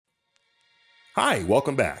Hi,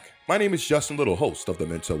 welcome back. My name is Justin Little, host of the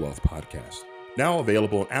Mental Wealth Podcast. Now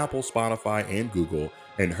available on Apple, Spotify, and Google,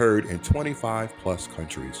 and heard in 25 plus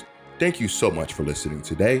countries. Thank you so much for listening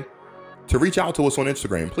today. To reach out to us on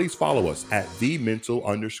Instagram, please follow us at the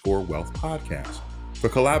mental_wealth podcast. For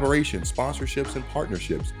collaboration, sponsorships, and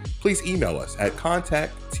partnerships, please email us at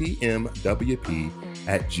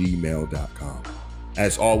contacttmwp@gmail.com.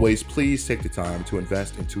 As always, please take the time to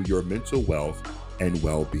invest into your mental wealth and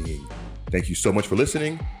well-being. Thank you so much for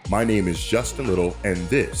listening. My name is Justin Little, and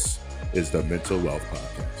this is the Mental Wealth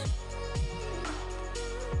Podcast.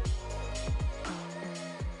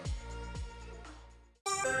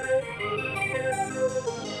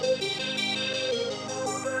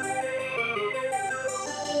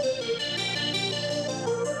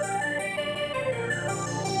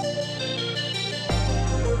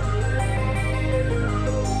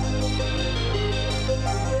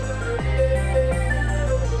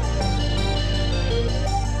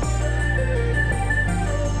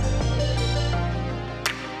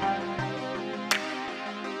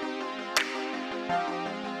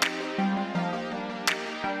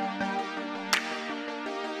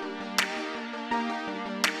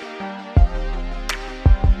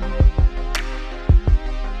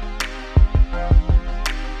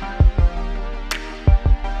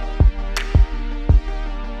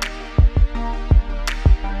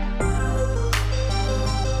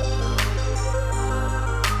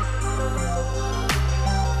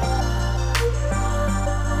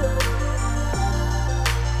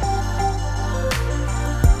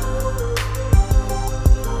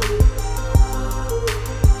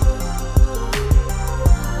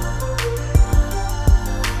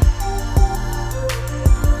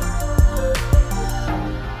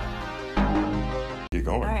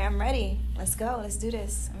 Let's do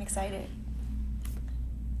this. I'm excited.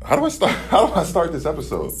 How do I start this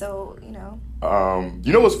episode? So, you know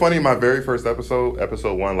what's funny? My very first episode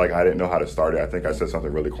 1, like I didn't know how to start it. I think I said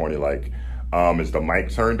something really corny like, is the mic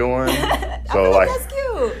turned on? So like that's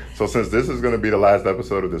cute. So since this is going to be the last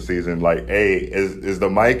episode of the season, like, hey, is the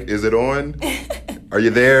mic, is it on? Are you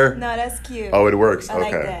there? No, that's cute. Oh, it works. I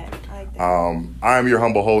like that. I'm your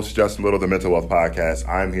humble host, Justin Little, the Mental Wealth Podcast.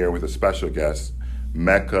 I'm here with a special guest,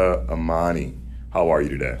 Mecca Imani. How are you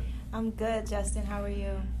today? I'm good, Justin. How are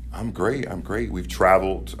you? I'm great. We've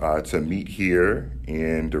traveled to meet here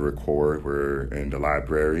and to record. We're in the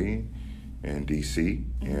library in D.C.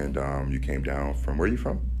 And you came down from, where are you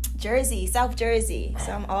from? Jersey, South Jersey.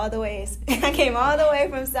 So I'm all the way, I came all the way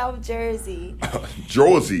from South Jersey.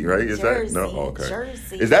 Jersey, right? Is Jersey, that? No? Oh, okay.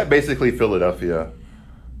 Jersey. Is that basically Philadelphia?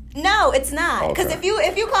 No, it's not. Because Okay.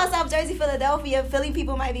 if you call South Jersey Philadelphia, Philly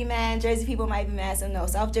people might be mad, Jersey people might be mad. So no,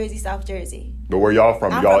 South Jersey, South Jersey. But where y'all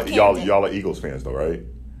from? I'm y'all from Camden. y'all are Eagles fans though, right?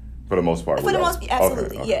 For the most part. For the most,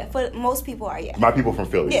 absolutely, Okay. yeah. For most people are, yeah. My people from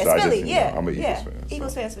Philly. Yeah, so it's Philly, you know, yeah. I'm an Eagles fan.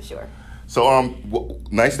 Eagles fans for sure. So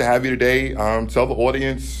nice to have you today. Tell the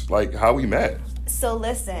audience like how we met. So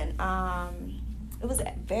listen, it was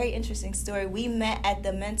a very interesting story. We met at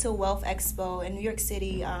the Mental Wealth Expo in New York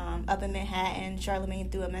City, up in Manhattan. Charlemagne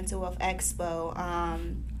threw a Mental Wealth Expo.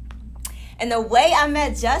 And the way I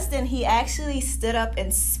met Justin, he actually stood up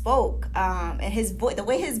and spoke. And his the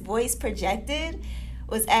way his voice projected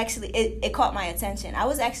was actually, it caught my attention. I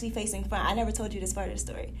was actually facing front. I never told you this part of the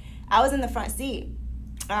story. I was in the front seat.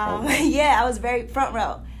 Yeah, I was very front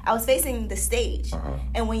row. I was facing the stage.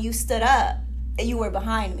 And when you stood up, you were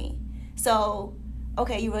behind me. So,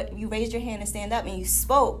 okay, you raised your hand and stand up and you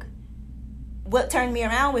spoke. What turned me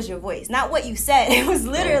around was your voice. Not what you said. It was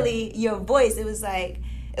literally your voice. It was like,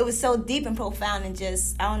 it was so deep and profound and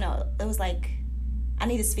just, I don't know. It was like, I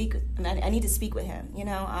need to speak with him, you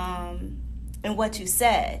know? And what you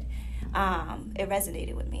said, it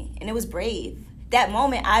resonated with me. And it was brave. That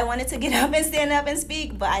moment, I wanted to get up and stand up and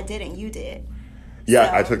speak, but I didn't. You did.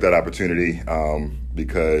 Yeah, So- I took that opportunity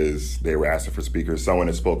because they were asking for speakers. Someone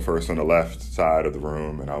that spoke first on the left side of the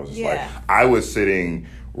room, and I was just like, I was sitting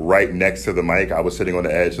right next to the mic. I was sitting on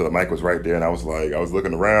the edge, so the mic was right there, and I was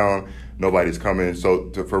looking around. Nobody's coming.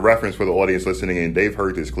 So for reference for the audience listening in, they've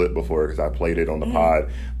heard this clip before because I played it on the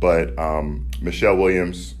pod. But Michelle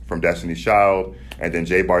Williams from Destiny's Child, and then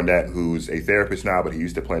Jay Barnett, who's a therapist now, but he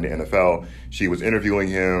used to play in the NFL. She was interviewing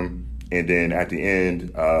him, and then at the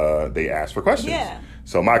end, they asked for questions. Yeah.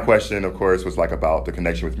 So my question, of course, was like about the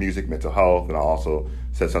connection with music, mental health, and I also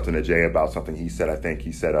said something to Jay about something he said. I think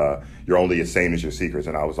he said, "You're only as sane as your secrets,"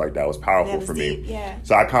 and I was like, that was powerful for deep, me. yeah.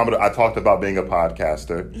 So I talked about being a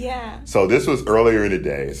podcaster. Yeah. So this was earlier in the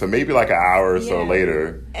day. So maybe like an hour or so Yeah.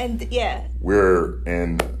 later, And yeah. we're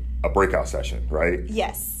in a breakout session, right?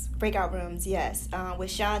 Yes. Breakout rooms, yes.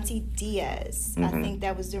 With Shanti Diaz. I think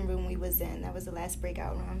that was the room we was in. That was the last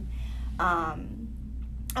breakout room. I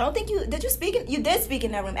don't think you did speak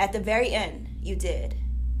in that room at the very end. You did.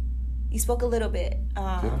 You spoke a little bit.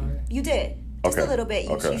 You did. Just a little bit.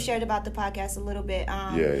 You shared about the podcast a little bit.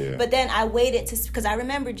 Yeah. But then I waited because I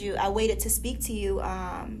remembered you. I waited to speak to you.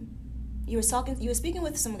 You were speaking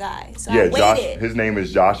with some guy. So I waited. Josh, his name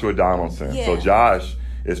is Joshua Donaldson. Yeah. So Josh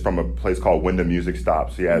is from a place called Wyndham Music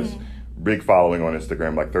Stops. He has big following on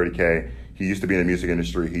Instagram, like 30K. He used to be in the music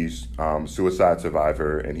industry. He's suicide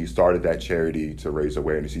survivor, and he started that charity to raise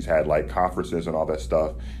awareness. He's had like conferences and all that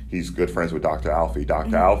stuff. He's good friends with Dr. Alfie.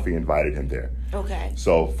 Dr. Alfie invited him there. Okay.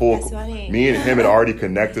 So me and him had already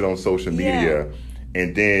connected on social media,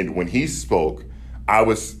 and then when he spoke, I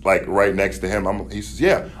was like right next to him. He says,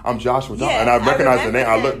 "Yeah, I'm Joshua," and I recognized the name.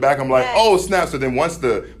 I looked back. I'm like, "Oh snap!" So then once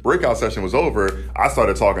the breakout session was over, I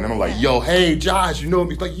started talking to him. I'm like, "Yo, hey Josh, you know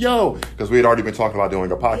me?" He's like, "Yo," because we had already been talking about doing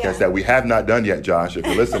a podcast that we have not done yet, Josh, if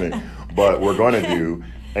you're listening, but we're going to do.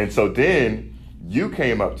 And so then you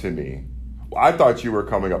came up to me. I thought you were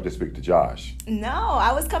coming up to speak to Josh. No,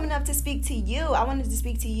 I was coming up to speak to you. I wanted to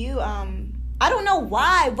speak to you. I don't know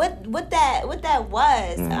why. What that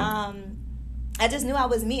was. I just knew I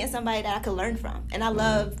was meeting somebody that I could learn from. And I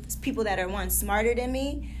love people that are, smarter than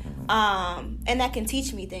me, and that can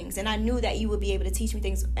teach me things. And I knew that you would be able to teach me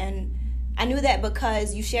things. And I knew that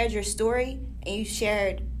because you shared your story and you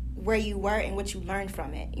shared where you were and what you learned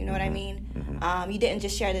from it. You know what I mean? You didn't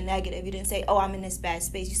just share the negative. You didn't say, "Oh, I'm in this bad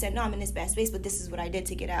space." You said, "No, I'm in this bad space, but this is what I did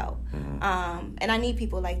to get out." And I need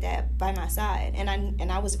people like that by my side.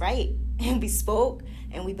 And I was right. And we spoke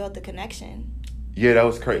and we built the connection. Yeah, that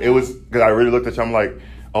was crazy. It was because I really looked at you. I'm like,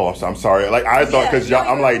 "Oh, I'm sorry." Like I thought because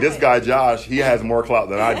I'm like, this guy Josh, he has more clout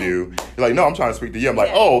than I do. He's like, "No, I'm trying to speak to you." I'm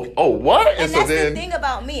like, "Oh, what?" And that's the thing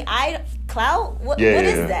about me. Clout. What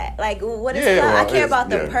is that? Like, what is clout? Well, I care about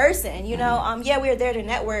the person. You know. We're there to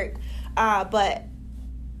network, but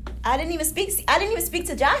I didn't even speak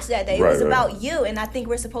to Josh that day. It was about you, and I think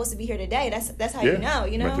we're supposed to be here today. That's how you know.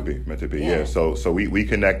 You know. Meant to be. Yeah. So we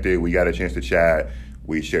connected. We got a chance to chat.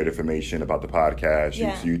 We shared information about the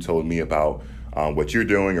podcast. You told me about what you're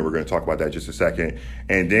doing, and we're going to talk about that in just a second.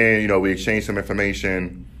 And then, we exchanged some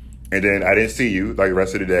information, and then I didn't see you like the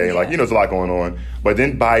rest of the day. Yeah. Like, there's a lot going on. But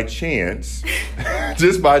then by chance,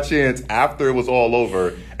 just by chance, after it was all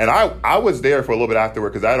over, and I was there for a little bit afterward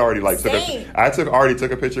because I had already already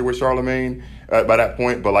took a picture with Charlemagne by that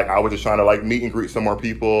point. But like I was just trying to like meet and greet some more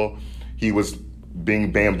people. He was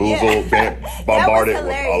being bamboozled, bombarded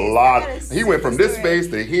with a lot. He went from this space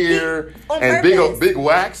to here, and big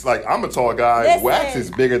Wax. Like I'm a tall guy. Listen, Wax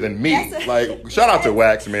is bigger than me. Like shout out to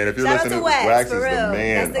Wax, man. If you're listening, Wax is the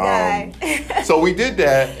man. That's the guy. So we did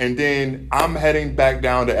that, and then I'm heading back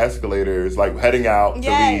down the escalators, like heading out to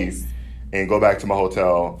leave and go back to my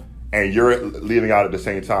hotel. And you're leaving out at the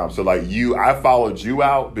same time. So like I followed you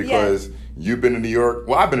out because you've been in New York.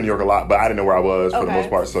 Well, I've been in New York a lot, but I didn't know where I was for the most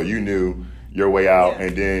part. So you knew your way out,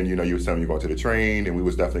 and then you were telling me you're going to the train, and we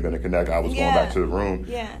was definitely going to connect. I was going back to the room,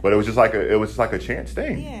 but it was just like a chance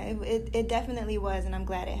thing. Yeah, it definitely was, and I'm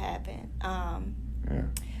glad it happened.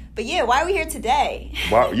 But why are we here today?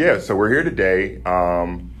 So we're here today,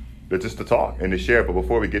 just to talk and to share. But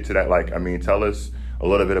before we get to that, tell us a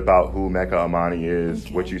little bit about who Mecca Imani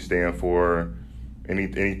is, what you stand for,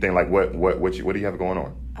 anything like what do you have going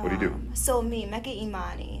on? What do you do? So me, Mecca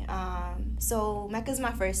Imani. So Mecca is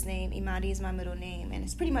my first name, Imani is my middle name, and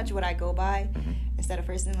it's pretty much what I go by instead of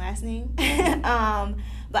first and last name.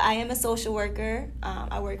 But I am a social worker.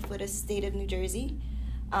 I work for the state of New Jersey,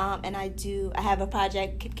 and I have a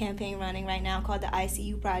project campaign running right now called the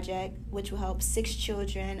ICU Project, which will help 6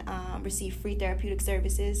 children receive free therapeutic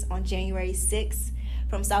services on January 6th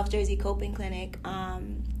from South Jersey Coping Clinic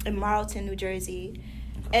in Marlton, New Jersey.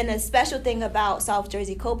 And the special thing about South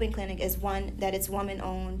Jersey Coping Clinic is that it's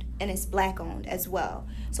woman-owned and it's Black-owned as well.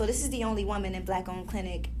 So this is the only woman and Black-owned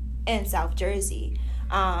clinic in South Jersey.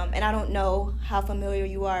 And I don't know how familiar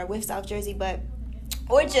you are with South Jersey,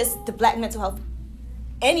 or just the Black mental health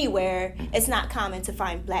anywhere. It's not common to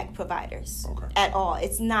find Black providers at all.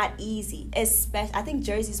 It's not easy. I think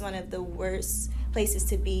Jersey is one of the worst places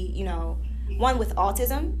to be, one with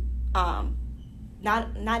autism.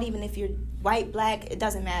 Not even if you're white, Black, it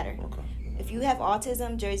doesn't matter. If you have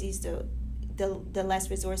autism, Jersey's the less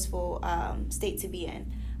resourceful state to be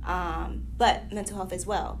in. But mental health as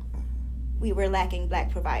well. We were lacking Black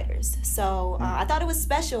providers. So I thought it was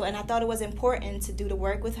special, and I thought it was important to do the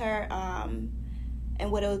work with her.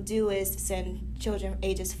 And what it'll do is send children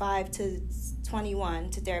ages 5 to 21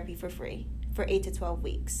 to therapy for free for 8 to 12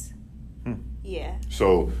 weeks. Yeah.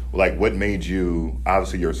 So, like, what made you,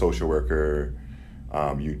 obviously you're a social worker,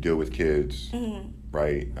 you deal with kids, mm-hmm.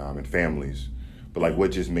 right, and families, but, like,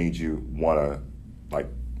 what just made you want to, like,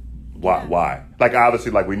 why? Like,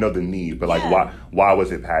 obviously, like, we know the need, but, like, why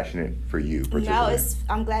was it passionate for you particularly? No,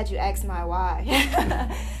 I'm glad you asked my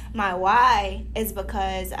why. My why is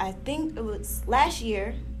because I think it was last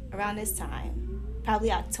year, around this time,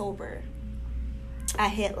 probably October, I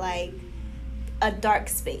hit, like, a dark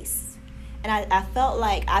space. And I felt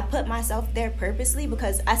like I put myself there purposely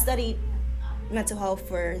because I studied mental health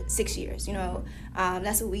for 6 years, you know.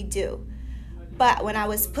 That's what we do. But when I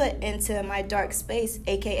was put into my dark space,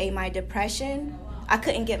 a.k.a. my depression, I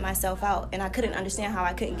couldn't get myself out. And I couldn't understand how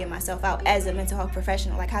I couldn't get myself out as a mental health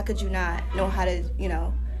professional. Like, how could you not know how to, you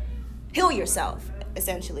know, heal yourself,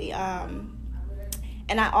 essentially? And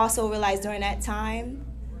I also realized during that time,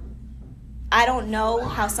 I don't know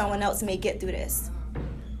how someone else may get through this.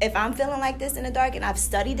 If I'm feeling like this in the dark and I've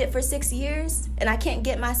studied it for 6 years and I can't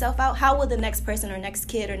get myself out, how will the next person or next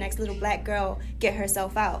kid or next little black girl get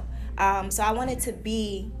herself out? So I wanted to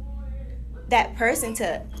be that person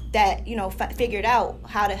that you know, figured out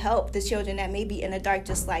how to help the children that may be in the dark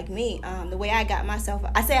just like me. The way I got myself,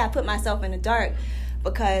 I say I put myself in the dark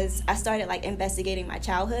because I started, like, investigating my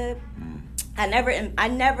childhood. I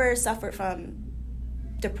never suffered from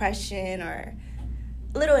depression or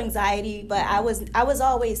little anxiety, but I was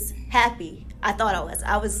always happy. I thought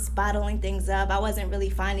I was bottling things up. I wasn't really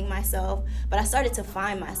finding myself, but I started to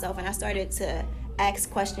find myself, and I started to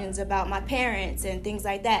ask questions about my parents and things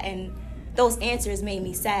like that, and those answers made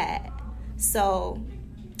me sad. So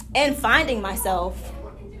in finding myself,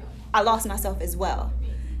 I lost myself as well,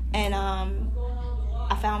 and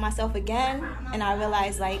I found myself again, and I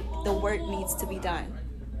realized, like, the work needs to be done,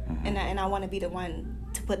 and I want to be the one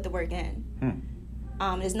to put the work in.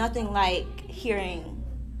 There's nothing like hearing,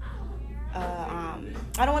 I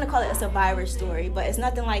don't want to call it a survivor story, but it's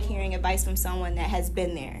nothing like hearing advice from someone that has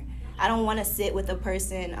been there. I don't want to sit with a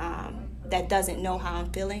person that doesn't know how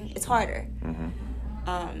I'm feeling. It's harder.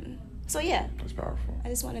 So, yeah. That's powerful. I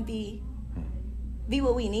just want to be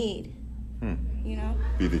what we need, you know?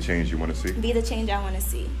 Be the change you want to see? Be the change I want to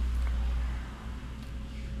see.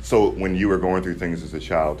 So when you were going through things as a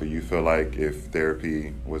child, do you feel like if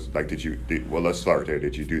therapy was, like, well, let's start there.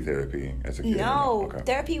 Did you do therapy as a kid? No. Okay.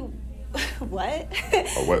 Therapy, what?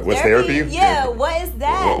 Oh, what's therapy? Yeah, what is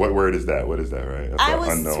that? What word is that? What is that, right? That's I was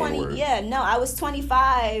unknown 20, word. I was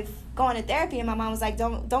 25 going to therapy, and my mom was like,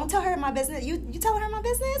 don't tell her my business. You telling her my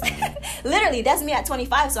business? Literally, that's me at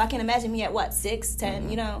 25, so I can imagine me at, 6, 10,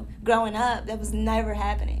 you know, growing up. That was never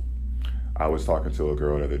happening. I was talking to a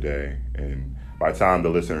girl the other day, and by the time the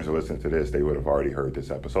listeners are listening to this, they would have already heard this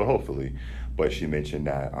episode, hopefully. But she mentioned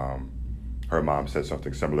that her mom said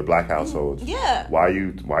something similar. Black households. Yeah. Why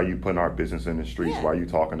you putting our business in the streets? Yeah. Why are you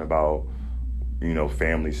talking about, you know,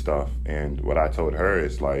 family stuff? And what I told her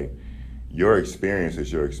is, like, your experience is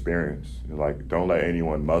your experience. Like, don't let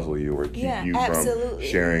anyone muzzle you or keep you from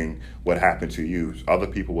sharing what happened to you. Other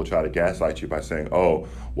people will try to gaslight you by saying, oh,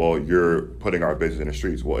 well, you're putting our business in the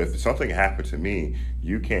streets. Well, if something happened to me,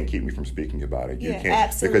 you can't keep me from speaking about it. You can't.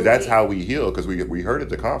 Absolutely. Because that's how we heal, because we heard at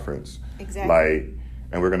the conference. Exactly. Like,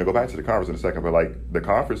 and we're going to go back to the conference in a second, but, like, the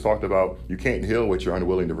conference talked about you can't heal what you're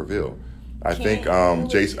unwilling to reveal. I think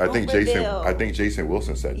Jason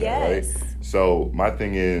Wilson said that, right? So my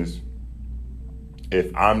thing is,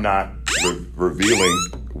 if I'm not revealing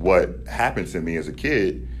what happened to me as a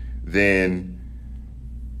kid, then,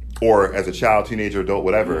 or as a child, teenager, adult,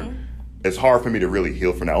 whatever, it's hard for me to really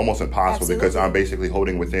heal from that. Almost impossible. Absolutely. Because I'm basically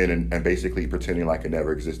holding within and basically pretending like it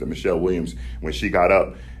never existed. Michelle Williams, when she got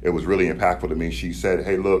up, it was really impactful to me. She said,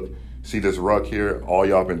 hey, look, see this rug here? All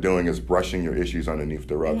y'all been doing is brushing your issues underneath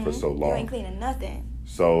the rug for so long. You ain't cleaning nothing.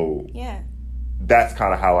 So that's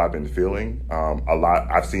kind of how I've been feeling a lot.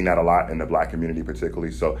 I've seen that a lot in the Black community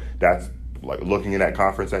particularly. So that's, like, looking in that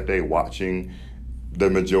conference that day, watching the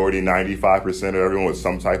majority, 95% of everyone was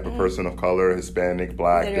some type of person of color, Hispanic,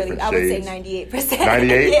 Black, different shades. I would say 98%.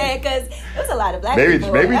 98? Yeah, because there was a lot of Black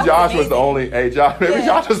people. Maybe Josh was the only,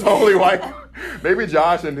 Josh was the only white. Maybe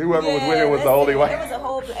Josh and whoever was with him was the only white. It was a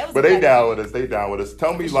whole, but they down with us. They down with us.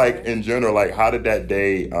 Tell me, like, in general, like, how did that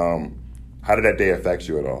day affect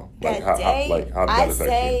you at all? Like, how did that affect you? I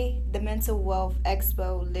say the Mental Wealth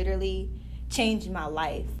Expo literally changed my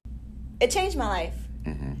life. It changed my life.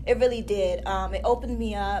 It really did. It opened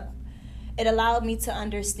me up. It allowed me to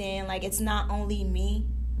understand, like, it's not only me,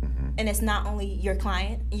 and it's not only your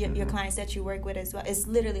client, your clients that you work with as well. It's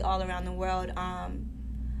literally all around the world.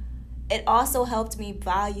 It also helped me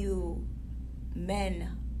value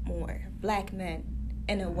men more, Black men,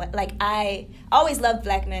 in a way. Like, I always loved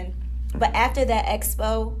Black men. But after that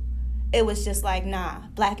expo, it was just like, nah,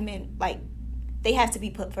 black men, like, they have to be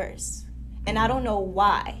put first. And I don't know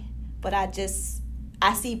why, but I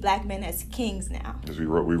see black men as kings now. Because we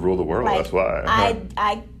rule the world, like, that's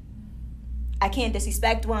why. I can't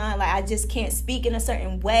disrespect one. Like, I just can't speak in a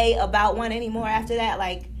certain way about one anymore after that.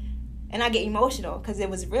 Like, and I get emotional because it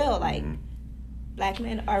was real. Like, black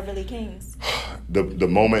men are really kings. The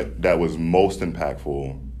moment that was most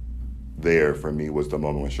impactful there for me was the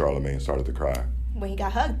moment when Charlemagne started to cry. When he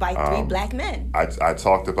got hugged by 3 black men. I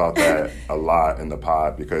talked about that a lot in the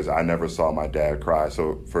pod because I never saw my dad cry.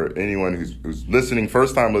 So for anyone who's listening,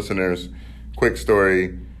 first-time listeners, quick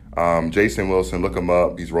story. Jason Wilson, look him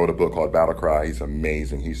up. He's wrote a book called Battle Cry. He's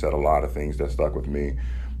amazing. He said a lot of things that stuck with me.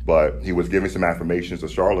 But he was giving some affirmations to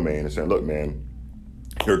Charlemagne and saying, look, man,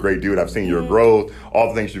 you're a great dude. I've seen your growth, all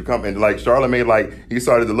the things you've come. And like Charlemagne, like he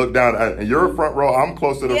started to look down and you're front row. I'm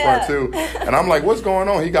close to the front too. And I'm like, what's going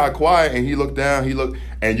on? He got quiet and he looked down.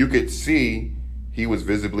 And you could see he was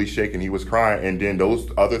visibly shaking. He was crying. And then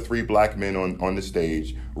those other 3 black men on the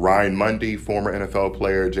stage, Ryan Mundy, former NFL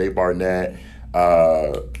player, Jay Barnett,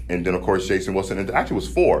 and then of course Jason Wilson, and actually it was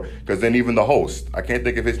 4 because then even the host, I can't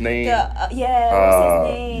think of his name. What's his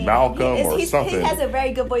name? Malcolm or something. He has a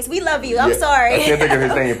very good voice. We love you. I'm sorry. I can't think of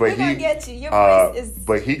his name, but gonna get you. Your voice is.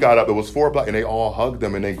 But he got up. It was 4 black, and they all hugged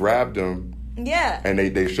him and they grabbed him. Yeah. And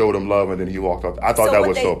they showed him love, and then he walked off. I thought that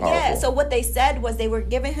was so powerful. Yeah. So what they said was they were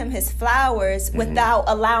giving him his flowers without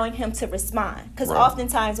allowing him to respond, because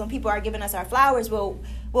oftentimes when people are giving us our flowers, we'll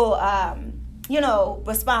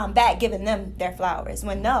respond back, giving them their flowers.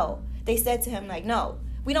 When no, they said to him, like, no,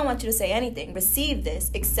 we don't want you to say anything. Receive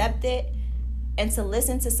this, accept it, and to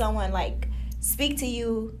listen to someone, like, speak to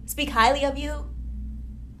you, speak highly of you.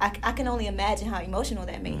 I can only imagine how emotional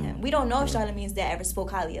that made him. We don't know if Charlemagne's dad ever spoke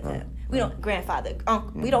highly of him. We don't, grandfather,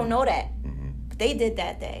 uncle, we don't know that. But they did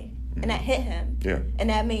that day, and that hit him. Yeah. And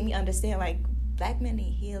that made me understand, like, black men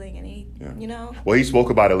need healing, and Well, he spoke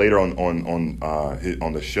about it later on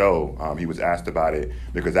the show. He was asked about it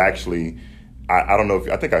because actually, I don't know if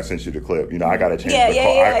I think I sent you the clip. I got a chance.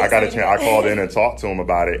 I got a chance. I called in and talked to him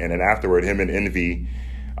about it, and then afterward, him and Envy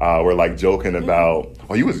were like joking about.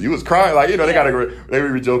 Oh, you was crying, like they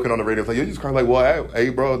were joking on the radio. It's like you just crying, like, well, hey,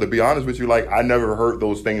 bro. To be honest with you, like I never heard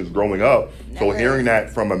those things growing up. Never. So hearing that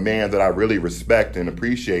from a man that I really respect and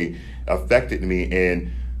appreciate affected me.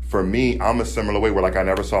 And for me, I'm a similar way where like I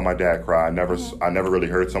never saw my dad cry. I never really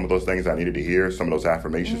heard some of those things I needed to hear, some of those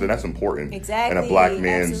affirmations, and that's important in a black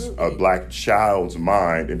man's, a black child's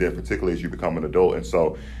mind, and then particularly as you become an adult. And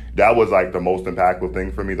so that was like the most impactful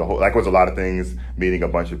thing for me. The whole like was a lot of things, meeting a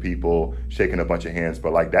bunch of people, shaking a bunch of hands,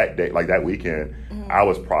 but like that day, like that weekend, I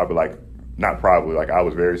was probably like I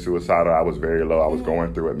was very suicidal. I was very low. I was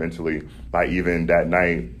going through it mentally. I even that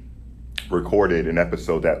night recorded an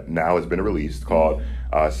episode that now has been released called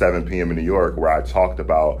 7 p.m. in New York, where I talked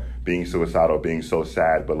about being suicidal, being so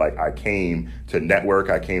sad, but like I came to network,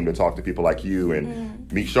 I came to talk to people like you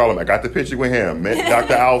and meet Charlemagne. I got the picture with him, met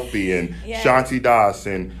Dr. Alfie and Shanti Das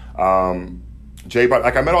and Jay Bart.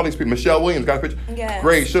 Like I met all these people. Michelle Williams got a picture. Yes.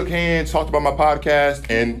 Great, shook hands, talked about my podcast,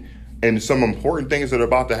 and some important things that are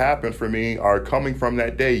about to happen for me are coming from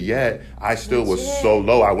that day. Yet I still was so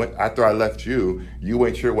low. I went after I left you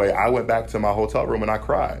went your way. I went back to my hotel room and I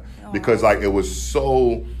cried because like it was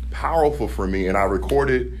so powerful for me. And I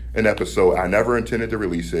recorded an episode. I never intended to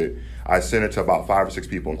release it. I sent it to about 5 or 6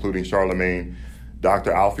 people, including Charlemagne.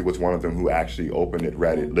 Dr. Alfie was one of them who actually opened it,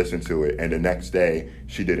 read it, listened to it. And the next day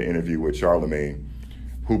she did an interview with Charlemagne,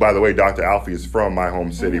 who, by the way, Dr. Alfie is from my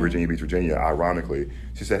home city, Virginia Beach, Virginia, ironically.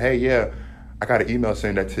 She said, hey, yeah, I got an email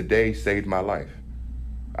saying that today saved my life.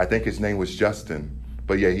 I think his name was Justin.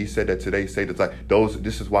 But yeah, he said that today saved his life.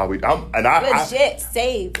 This is why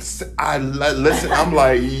saved. Listen, I'm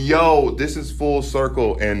like, yo, this is full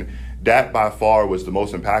circle. And that by far was the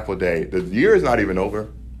most impactful day. The year is not even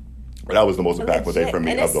over. But that was the most impactful day for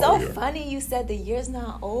me of the whole year. And it's so funny you said the year's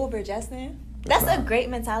not over, Justin. That's a great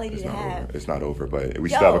mentality to have. It's not over, but we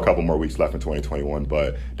still have a couple more weeks left in 2021.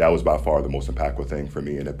 But that was by far the most impactful thing for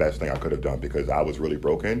me and the best thing I could have done because I was really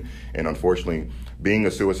broken. And unfortunately, being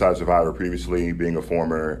a suicide survivor previously, being a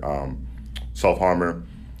former self-harmer,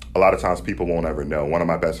 a lot of times people won't ever know. One of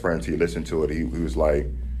my best friends, he listened to it. He was like,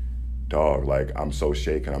 dog, like, I'm so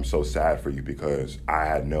shaken. I'm so sad for you because I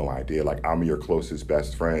had no idea. Like, I'm your closest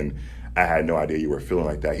best friend. I had no idea you were feeling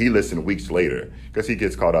like that. He listened weeks later because he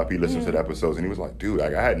gets caught up. He listens to the episodes and he was like, dude,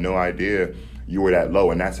 like, I had no idea you were that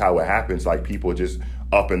low. And that's how it happens. Like people just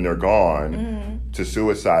up and they're gone to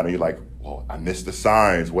suicide. And you're like, well, I missed the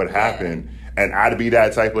signs. What happened? And I'd be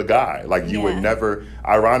that type of guy. Like, you would never,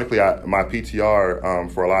 ironically, my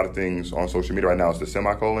PTR for a lot of things on social media right now is the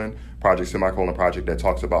semicolon project that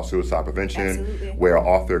talks about suicide prevention, where an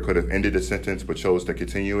author could have ended a sentence but chose to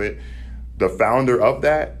continue it. The founder of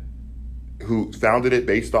that, who founded it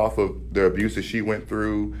based off of the abuse that she went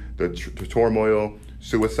through, the turmoil,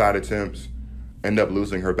 suicide attempts, ended up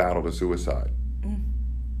losing her battle to suicide.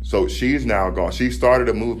 So she's now gone. She started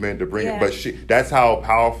a movement to bring it, but that's how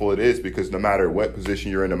powerful it is, because no matter what position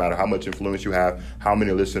you're in, no matter how much influence you have, how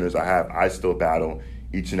many listeners I have, I still battle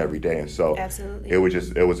each and every day. And so it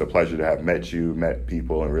was a pleasure to have met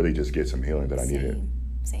people, and really just get some healing that I needed.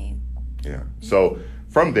 Same. Yeah. So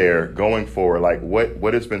from there, going forward, like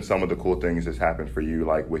what has been some of the cool things that's happened for you,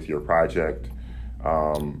 like with your project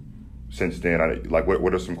since then? Like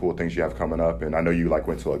what are some cool things you have coming up? And I know you like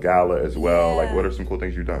went to a gala as well. Like, what are some cool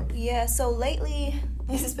things you've done? Yeah. So lately,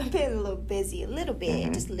 it's been a little busy,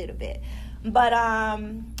 just a little bit. But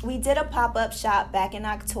we did a pop-up shop back in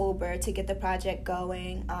October to get the project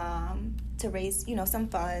going, to raise, some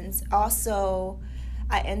funds. Also,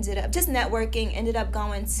 I ended up just networking, ended up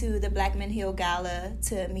going to the Black Men Heal Gala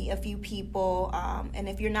to meet a few people. And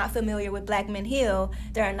if you're not familiar with Black Men Heal,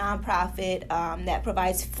 they're a nonprofit that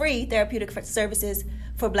provides free therapeutic services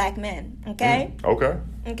for Black men. Okay?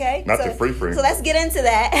 Okay? Not the free. So let's get into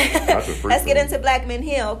that. Not the free. Let's get into Black Men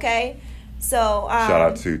Heal, okay? So shout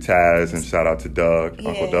out to Taz and shout out to Doug,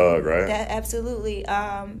 Uncle Doug, right? Absolutely.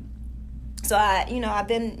 So I've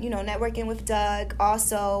been, networking with Doug.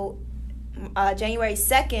 Also, January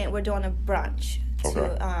 2nd, we're doing a brunch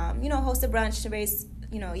to, host a brunch to raise,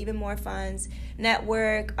 even more funds,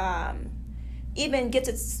 network, even get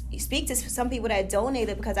to speak to some people that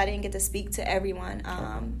donated, because I didn't get to speak to everyone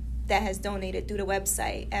that has donated through the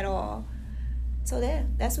website at all. So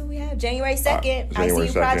that's what we have. January 2nd,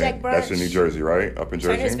 ICU Project Brunch. That's in New Jersey, right? Up in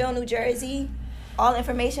Jersey? Turnersville, New Jersey. All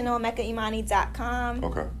information on MeccaImani.com.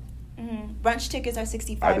 Okay. Brunch tickets are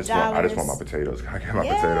 $65. I just want my potatoes. Can I get my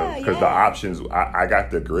potatoes? Because the options, I got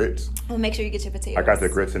the grits. Well, make sure you get your potatoes. I got the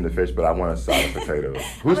grits and the fish, but I want a side of potatoes.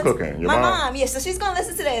 Who's cooking? Your mom? My mom. Yeah, so she's going to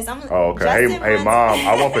listen to this. Okay. Hey, Mom,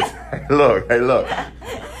 I want potatoes. Look.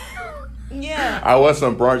 Yeah. I want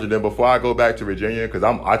some brunch, and then before I go back to Virginia, because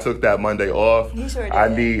I took that Monday off. You sure did.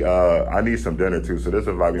 I need some dinner too, so this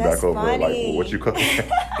will invite me back over. Like, what you cooking?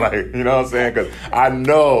 Like, you know what I'm saying? Because I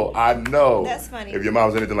know. That's funny. If your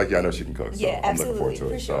mom's anything like you, I know she can cook. So yeah, I'm looking forward to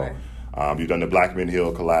it. For sure. So, you've done the Black Men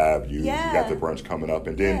Heal collab. You got the brunch coming up,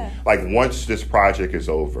 and then like once this project is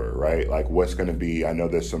over, right? Like, what's going to be? I know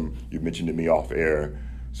there's some. You mentioned to me off air.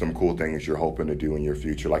 Some cool things you're hoping to do in your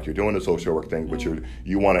future, like you're doing the social work thing, but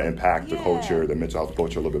you want to impact the culture, the mental health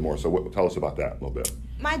culture a little bit more. So tell us about that a little bit.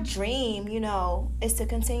 My dream, is to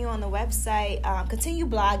continue on the website, continue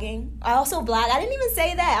blogging. I also blog. I didn't even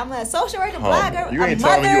say that. I'm a social worker, blogger, you ain't a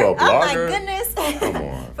mother. Telling you a blogger? Oh my goodness! Come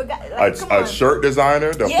on. Come on. A shirt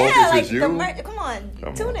designer. The focus is you. Come on.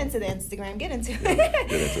 Tune into the Instagram. Get into it.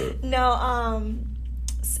 Get into it. No.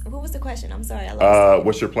 What was the question? I'm sorry, I lost it.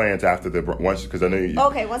 What's your plans after the brunch? Because I know you.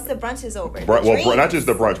 Okay, once the brunch is over. Not just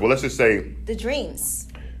the brunch. Well, let's just say the dreams.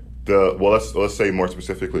 Let's say more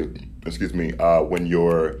specifically. Excuse me. When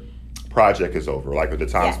your project is over, like at the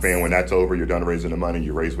time span when that's over, you're done raising the money.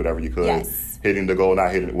 You raised whatever you could. Yes. Hitting the goal,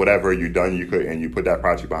 not hitting whatever you're done, you could, and you put that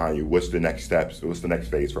project behind you. What's the next steps? What's the next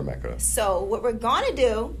phase for Mecca? So what we're gonna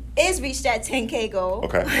do is reach that 10K goal.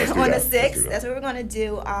 Okay, let's do on that. the 6th. That's what we're gonna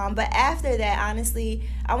do. But after that, honestly,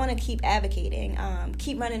 I want to keep advocating,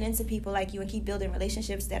 keep running into people like you, and keep building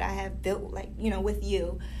relationships that I have built, with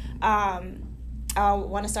you. I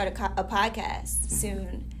want to start a podcast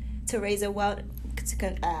soon to raise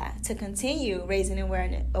to continue raising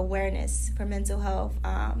awareness for mental health,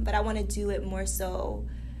 but I want to do it more so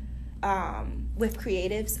with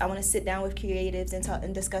creatives. I want to sit down with creatives and talk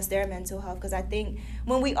and discuss their mental health, because I think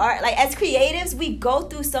when we are as creatives, we go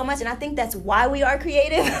through so much, and I think that's why we are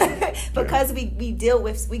creative because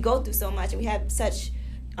we go through so much, and we have such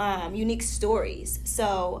unique stories.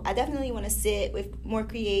 So I definitely want to sit with more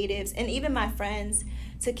creatives and even my friends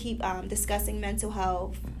to keep discussing mental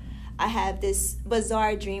health. I have this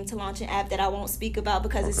bizarre dream to launch an app that I won't speak about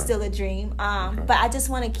because it's still a dream. But I just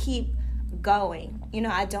want to keep going.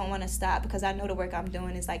 I don't want to stop, because I know the work I'm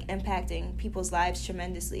doing is impacting people's lives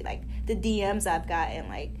tremendously. The DMs I've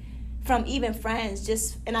gotten, from even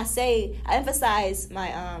friends, and I emphasize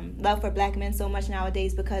my love for Black men so much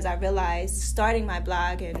nowadays, because I realized starting my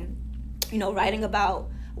blog and writing about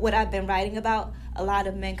what I've been writing about, a lot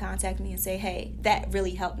of men contact me and say, hey, that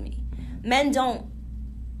really helped me. Men don't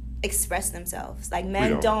express themselves.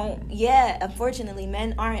 Men don't. Unfortunately,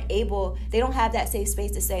 men aren't able, they don't have that safe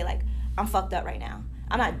space to say, I'm fucked up right now.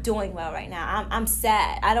 I'm not doing well right now. I'm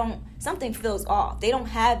sad. Something feels off. They don't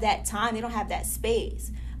have that time. They don't have that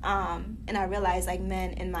space. And I realize, like,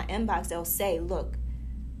 men in my inbox, they'll say, look,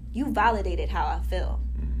 you validated how I feel,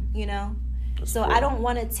 you know? That's so cool. I don't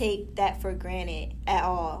want to take that for granted at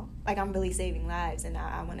all. Like, I'm really saving lives, and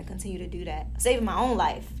I want to continue to do that. Saving my own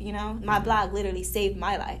life, you know? My blog literally saved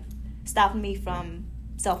my life, stopping me from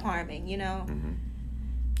self-harming, you know?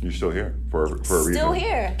 You're still here for a reason. Still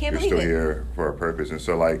here. Can't believe it. You're still here for a purpose. And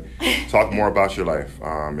so, like, talk more about your life.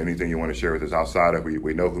 Anything you want to share with us outside of,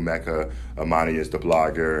 we know who Mecca. Imani is the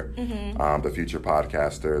blogger, the future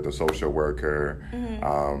podcaster, the social worker,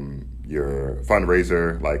 your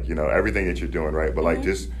fundraiser, like, you know, everything that you're doing, right? But, like,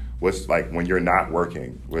 just what's, like, when you're not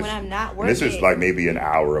working. When I'm not working. And this is, like, maybe an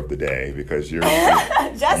hour of the day because you're...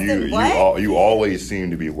 Justin, you always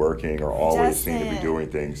seem to be working or always seem to be doing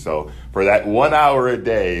things. So for that 1 hour a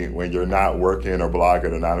day when you're not working or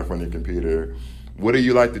blogging or not in front of your computer, what do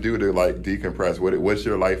you like to do to, like, decompress? What's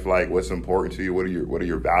your life like? What's important to you? What are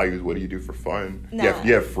your values? What do you do for fun?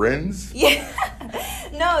 You have friends? Yeah.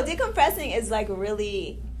 No, decompressing is, like,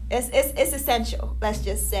 really... It's essential. Let's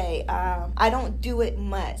just say I don't do it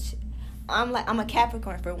much. I'm a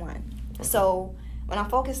Capricorn for one, so when I'm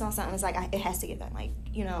focused on something, it's like it has to get done. Like,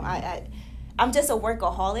 you know, I'm just a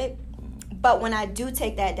workaholic. But when I do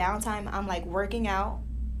take that downtime, I'm like working out,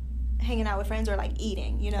 hanging out with friends, or like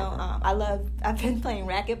eating. You know, I've been playing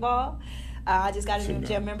racquetball. I just got a new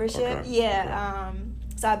gym membership. Okay. Yeah. Okay.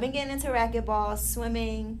 So I've been getting into racquetball,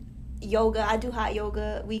 swimming, yoga. I do hot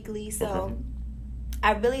yoga weekly. So. Okay.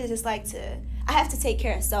 I really just like I have to take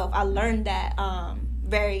care of self. I learned that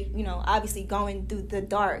very, you know, obviously going through the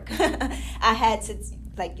dark. I had to,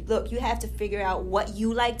 like, look, you have to figure out what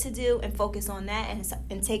you like to do and focus on that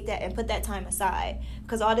and take that and put that time aside.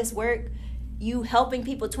 Because all this work, you helping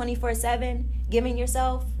people 24/7, giving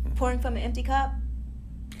yourself, pouring from an empty cup,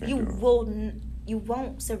 you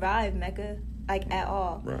won't survive, Mecca, like, at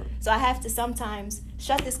all. Right. So I have to sometimes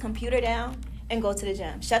shut this computer down and go to the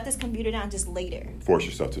gym. Shut this computer down, just lay there. Force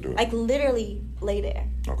yourself to do it. Like, literally lay there.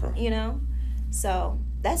 Okay. You know? So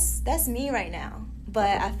that's me right now.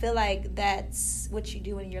 But I feel like that's what you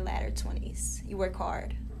do in your latter 20s. You work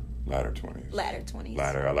hard. Latter 20s.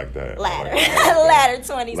 Ladder, I like that. Ladder. Latter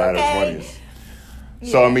 20s, Latter okay? 20s.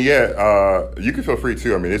 So, I mean, you can feel free,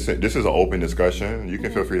 too. I mean, this is an open discussion. You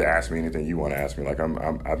can feel free to ask me anything you want to ask me. Like,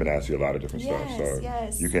 I've been asking you a lot of different stuff. So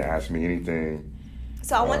you can ask me anything.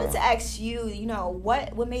 So I wanted to ask you, you know,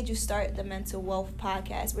 what made you start the Mental Wealth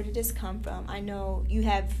Podcast? Where did this come from? I know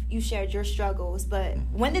you shared your struggles, but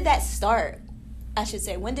when did that start? I should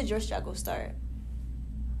say, when did your struggle start?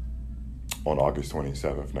 On August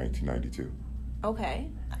 27th, 1992. Okay.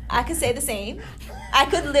 I could say the same. I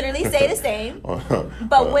could literally say the same.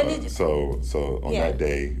 But when did you... So on that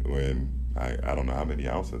day when, I don't know how many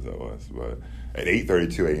ounces that was, but at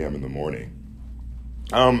 8:32 a.m. in the morning,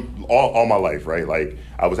 all my life, right? Like,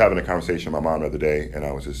 I was having a conversation with my mom the other day, and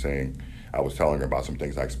I was just saying, I was telling her about some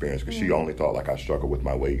things I experienced, because she only thought, like, I struggled with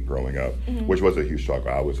my weight growing up, which was a huge struggle.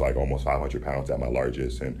 I was, like, almost 500 pounds at my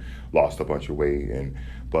largest and lost a bunch of weight,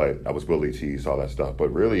 but I was bullied, teased, all that stuff. But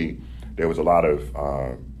really, there was a lot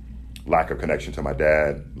of lack of connection to my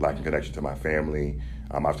dad, lack of connection to my family.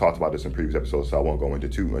 I've talked about this in previous episodes, so I won't go into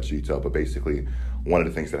too much detail, but basically, one of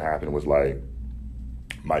the things that happened was, like,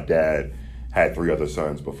 my dad had 3 other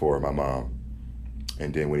sons before my mom.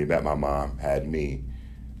 And then when he met my mom, had me.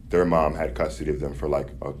 Their mom had custody of them for, like,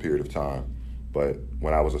 a period of time. But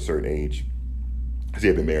when I was a certain age, because he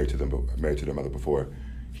had been married to their mother before,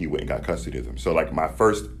 he went and got custody of them. So, like, my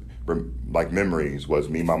first, like, memories was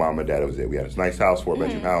me, my mom, and dad. That was it. We had this nice house,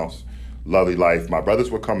 4-bedroom house, lovely life. My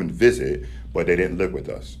brothers would come and visit, but they didn't live with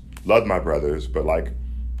us. Loved my brothers, but, like,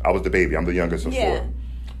 I was the baby. I'm the youngest of 4.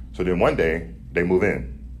 So then one day, they move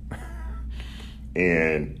in.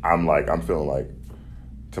 And I'm feeling like,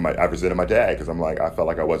 I resented my dad, because I'm like, I felt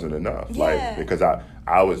like I wasn't enough. Yeah. Like, because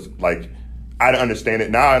I was like, I didn't understand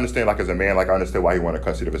it. Now I understand, like, as a man, like, I understand why he wanted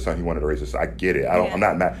custody of his son. He wanted to raise his son. I get it. I'm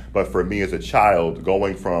not mad. But for me as a child,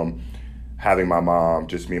 going from having my mom,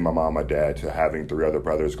 just me and my mom, my dad, to having 3 other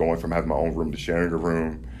brothers, going from having my own room to sharing a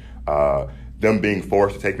room, them being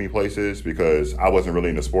forced to take me places, because I wasn't really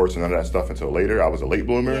into sports and none of that stuff until later. I was a late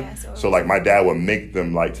bloomer. Yeah, so like, my dad would make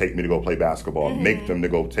them, like, take me to go play basketball, make them to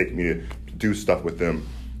go take me to do stuff with them.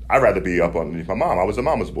 I'd rather be up underneath my mom. I was a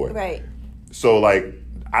mama's boy. Right. So, like,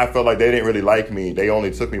 I felt like they didn't really like me. They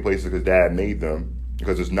only took me places because dad made them,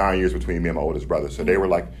 because there's 9 years between me and my oldest brother. So they were,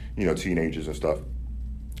 like, you know, teenagers and stuff.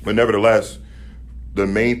 But nevertheless, the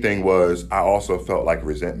main thing was I also felt like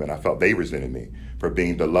resentment. I felt they resented me for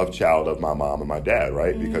being the love child of my mom and my dad,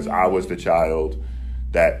 right? Because I was the child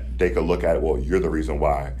that they could look at it, well, you're the reason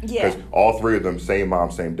why. Because all three of them, same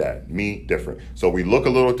mom, same dad. Me, different. So we look a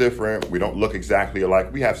little different. We don't look exactly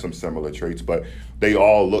alike. We have some similar traits, but they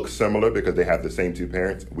all look similar because they have the same two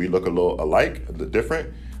parents. We look a little alike,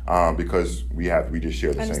 different, because we just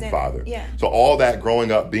share the same father. Yeah. So all that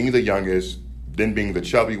growing up, being the youngest, then being the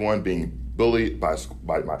chubby one, being bullied by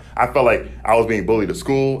I felt like I was being bullied at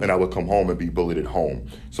school, and I would come home and be bullied at home.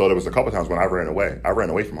 So there was a couple times when I ran away. I ran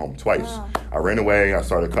away from home twice. Wow. I ran away.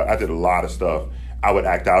 I did a lot of stuff. I would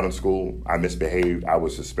act out in school. I misbehaved. I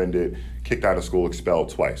was suspended, kicked out of school, expelled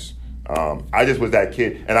twice. I just was that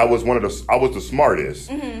kid, and I was the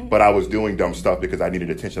smartest, but I was doing dumb stuff because I needed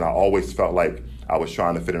attention. I always felt like I was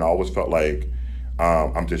trying to fit in. I always felt like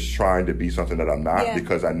I'm just trying to be something that I'm not,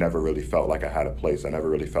 because I never really felt like I had a place. I never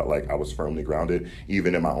really felt like I was firmly grounded,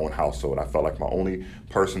 even in my own household. I felt like my only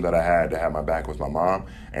person that I had to have my back was my mom.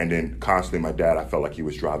 And then constantly my dad, I felt like he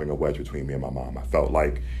was driving a wedge between me and my mom. I felt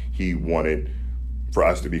like he wanted for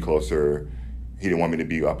us to be closer. He didn't want me to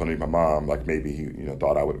be up underneath my mom, like maybe he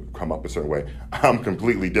thought I would come up a certain way. I'm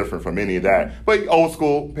completely different from any of that. But old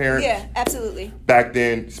school parents. Yeah, absolutely. Back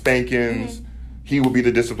then, spankings. He would be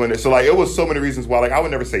the discipliner. So, like, it was so many reasons why, like, I would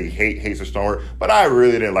never say hate's a strong word, but I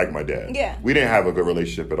really didn't like my dad. Yeah. We didn't have a good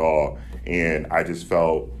relationship at all. And I just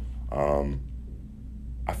felt,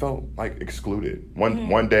 like excluded.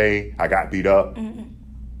 One day I got beat up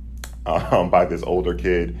by this older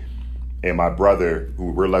kid, and my brother,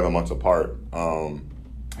 who we're 11 months apart,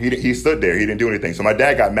 he stood there. He didn't do anything. So my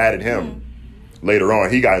dad got mad at him. Later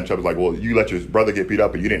on, he got in trouble. Like, well, you let your brother get beat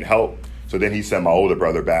up and you didn't help. So then he sent my older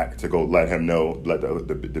brother back to go let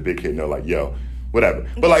the big kid know, like, yo, whatever.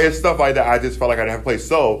 But like, it's stuff like that. I just felt like I didn't have a place.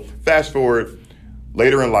 So fast forward,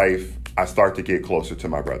 later in life, I start to get closer to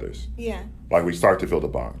my brothers. Yeah. Like, we start to build a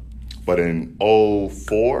bond. But in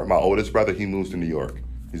 2004, my oldest brother, he moves to New York.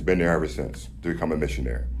 He's been there ever since to become a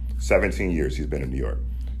missionary. 17 years he's been in New York.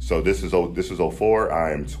 So this is 2004.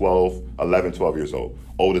 I am 12 years old.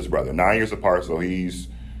 Oldest brother, 9 years apart. So he's,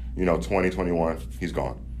 20, 21. He's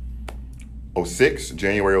gone.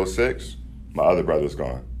 January 06, my other brother's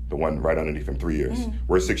gone. The one right underneath him, 3 years.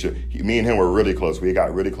 We're 6 years. Me and him were really close. We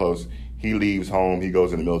got really close. He leaves home. He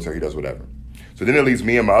goes in the military. He does whatever. So then it leaves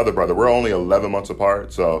me and my other brother. We're only 11 months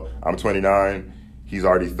apart. So I'm 29. He's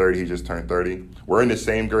already 30. He just turned 30. We're in the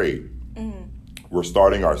same grade. We're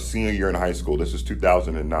starting our senior year in high school. This is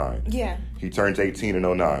 2009. Yeah. He turns 18 in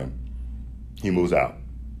 2009. He moves out.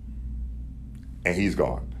 And he's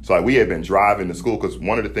gone. So like, we had been driving to school because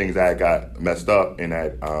one of the things I got messed up and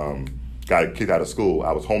that got kicked out of school,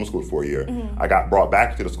 I was homeschooled for a year. I got brought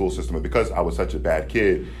back to the school system, and because I was such a bad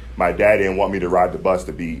kid, my dad didn't want me to ride the bus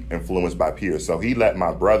to be influenced by peers. So he let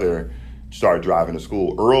my brother start driving to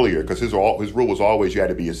school earlier because his rule was always you had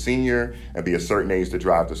to be a senior and be a certain age to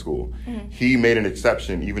drive to school. He made an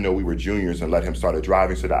exception even though we were juniors and let him start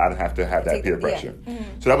driving so that I didn't have to have that peer pressure.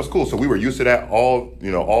 So that was cool. So we were used to that all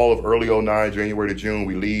of early 2009, January to June.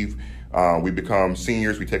 We leave, we become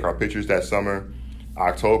seniors. We take our pictures that summer.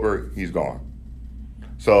 October, he's gone.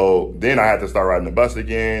 So then I had to start riding the bus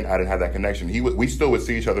again. I didn't have that connection. We still would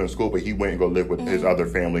see each other in school, but he went and go live with his other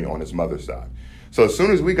family on his mother's side. So as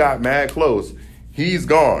soon as we got mad close, he's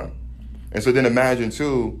gone. And so then imagine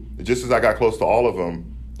too, just as I got close to all of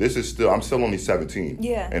them, I'm still only 17 in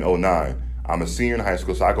 2009. I'm a senior in high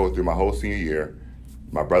school, so I go through my whole senior year.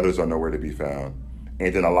 My brothers are nowhere to be found.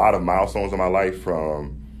 And then a lot of milestones in my life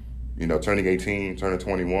from, turning 18, turning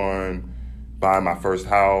 21, buying my first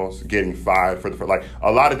house, getting fired for like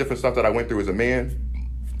a lot of different stuff that I went through as a man.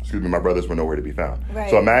 My brothers were nowhere to be found. Right.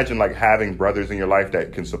 So imagine like having brothers in your life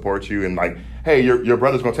that can support you and like, hey, your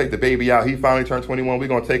brother's gonna take the baby out. He finally turned 21. We're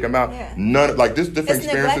gonna take him out. Yeah. Different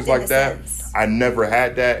experiences like that. I never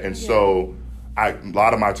had that, and so a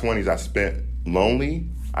lot of my 20s I spent lonely.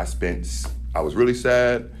 I was really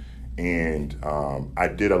sad, and I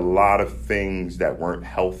did a lot of things that weren't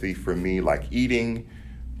healthy for me, like eating,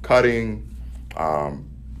 cutting,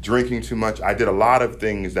 drinking too much. I did a lot of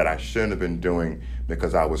things that I shouldn't have been doing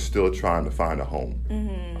because I was still trying to find a home.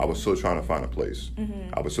 I was still trying to find a place.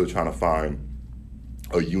 I was still trying to find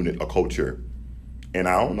a unit, a culture. And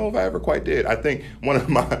I don't know if I ever quite did. I think one of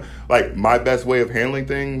my best way of handling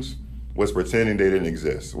things was pretending they didn't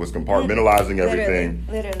exist, was compartmentalizing everything.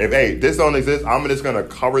 Literally. If, hey, this don't exist, I'm just going to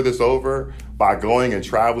cover this over by going and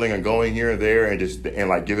traveling and going here and there and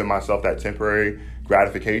like giving myself that temporary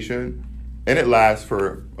gratification. And it lasts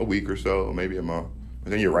for a week or so, maybe a month. But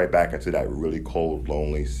then you're right back into that really cold,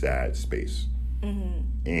 lonely, sad space.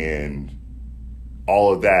 And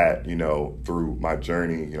all of that, through my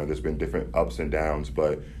journey, there's been different ups and downs.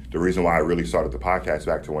 But the reason why I really started the podcast,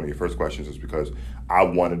 back to one of your first questions, is because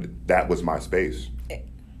that was my space.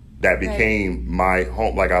 that became my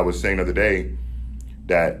home. Like I was saying the other day,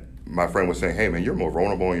 that my friend was saying, hey man, you're more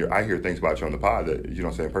vulnerable, and I hear things about you on the pod that you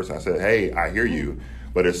don't say in person. I said, hey, I hear you,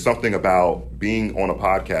 but it's something about being on a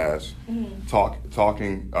podcast,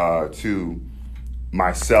 talking to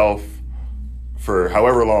myself for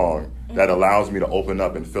however long, that allows me to open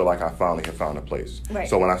up and feel like I finally have found a place. Right.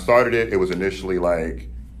 So when I started it was initially like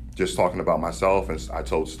just talking about myself, and I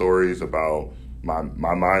told stories about my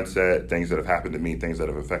mindset, things that have happened to me, things that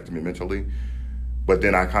have affected me mentally. But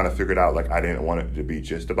then I kind of figured out, like, I didn't want it to be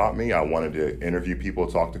just about me. I wanted to interview people,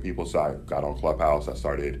 talk to people. So I got on Clubhouse. I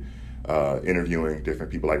started interviewing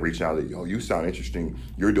different people, like reaching out, like, yo, you sound interesting.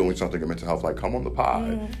 You're doing something in mental health. Like, come on the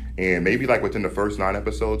pod. And maybe like within the first 9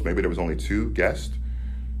 episodes, maybe there was only 2 guests.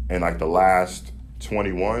 And like the last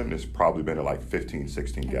 21, it's probably been like 15,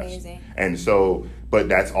 16 guests. Amazing. And so, but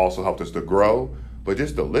that's also helped us to grow. But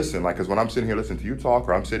just to listen, like, because when I'm sitting here listening to you talk,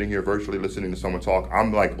 or I'm sitting here virtually listening to someone talk,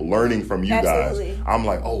 I'm like learning from you Absolutely. guys. I'm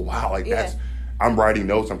like, oh wow, like I'm writing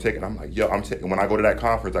notes, I'm like, yo, when I go to that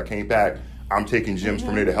conference, I came back, I'm taking gems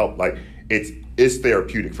from there to help. Like, it's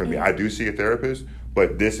therapeutic for me. I do see a therapist,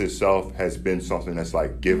 but this itself has been something that's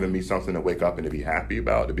like given me something to wake up and to be happy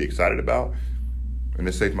about, to be excited about, and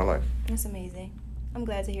it saved my life. That's amazing. I'm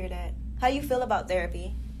glad to hear that. How you feel about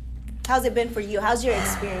therapy? How's it been for you? How's your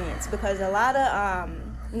experience? Because a lot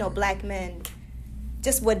of black men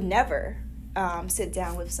just would never sit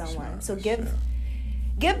down with someone. So give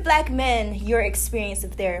black men your experience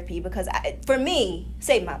of therapy, because for me,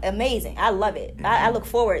 amazing. I love it. I look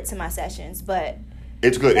forward to my sessions, but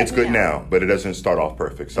it's good. It's good now, but it doesn't start off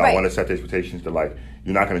perfect. So I want to set the expectations that, like,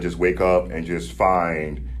 you're not going to just wake up and just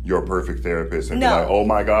find your perfect therapist and be like, oh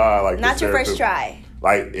my God, like, not your first try.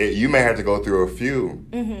 Like, you may have to go through a few.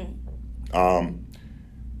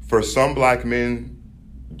 For some black men,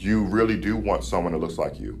 you really do want someone that looks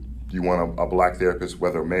like you. You want a black therapist,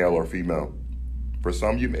 whether male or female. For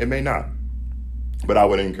some, it may not. But I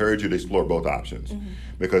would encourage you to explore both options,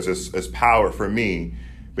 because it's power. For me,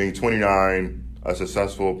 being 29, a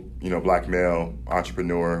successful, black male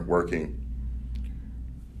entrepreneur working.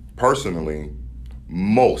 Personally,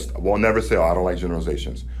 we'll never say, I don't like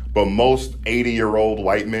generalizations, but most 80-year-old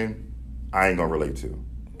white men, I ain't gonna relate to.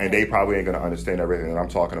 And they probably ain't going to understand everything that I'm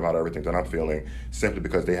talking about, everything that I'm feeling, simply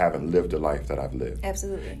because they haven't lived the life that I've lived.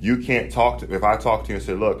 Absolutely. You can't if I talk to you and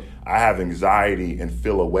say, look, I have anxiety and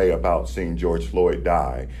feel a way about seeing George Floyd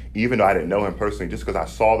die, even though I didn't know him personally, just because I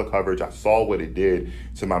saw the coverage, I saw what it did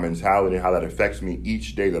to my mentality and how that affects me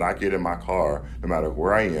each day that I get in my car, no matter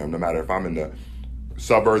where I am, no matter if I'm in the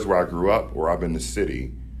suburbs where I grew up or I'm in the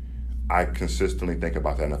city, I consistently think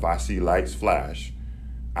about that. And if I see lights flash,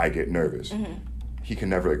 I get nervous. He can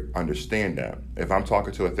never understand that. If I'm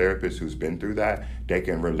talking to a therapist who's been through that, they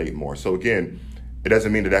can relate more. So again, it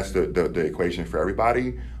doesn't mean that that's the equation for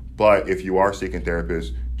everybody, but if you are seeking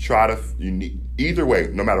therapists, either way,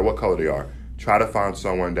 no matter what color they are, try to find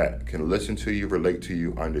someone that can listen to you, relate to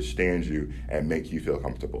you, understand you, and make you feel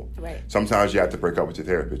comfortable. Right. Sometimes you have to break up with your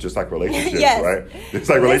therapist, just like relationships, yes. right? It's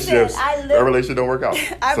like relationships. Our relationship don't work out.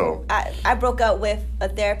 I broke up with a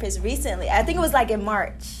therapist recently. I think it was like in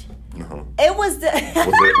March. It was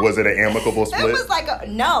was it an amicable split? It was like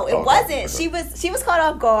no, it wasn't. Okay. She was caught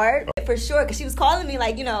off guard for sure, because she was calling me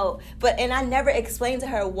like, and I never explained to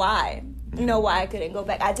her why I couldn't go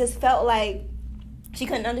back. I just felt like she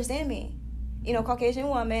couldn't understand me. Caucasian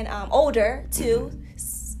woman, older too,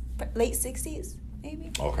 late 60s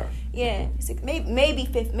maybe. Okay. Yeah, maybe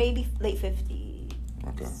late 50s.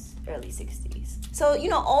 Okay. Early 60s. So,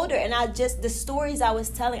 older, and the stories I was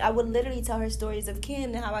telling, I would literally tell her stories of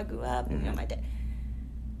kin and how I grew up, and my dad.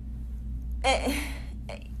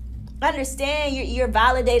 I understand you're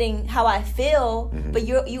validating how I feel, but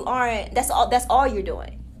you aren't. That's all you're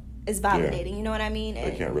doing is validating. Yeah. You know what I mean?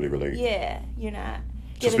 They can't really relate. Yeah, you're not.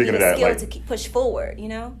 So speaking of that, skill to push forward,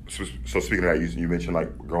 So speaking of that, you mentioned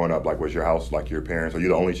like growing up, like was your house like your parents? Are you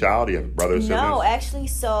the only child? Do you have brothers, siblings? No, actually,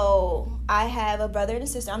 so I have a brother and a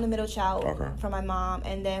sister. I'm the middle child from my mom,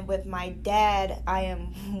 and then with my dad, I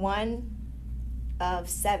am one of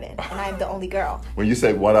 7, and I'm the only girl. When you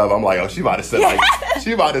say one of, I'm like, oh, she about to say like,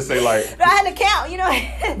 But I had to count,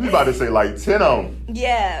 You about to say like 10 of them.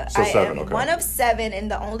 Yeah, so 7, okay. One of 7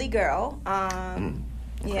 and the only girl.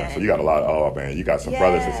 Okay, yeah. so you got a lot. Oh man, you got some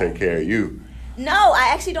brothers to take care of you. No, I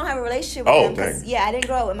actually don't have a relationship with him. Dang. Yeah, I didn't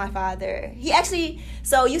grow up with my father. He actually.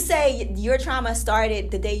 So you say your trauma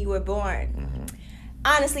started the day you were born.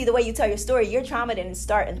 Honestly, the way you tell your story, your trauma didn't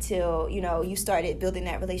start until you started building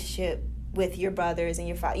that relationship with your brothers and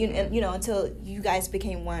your father. Until you guys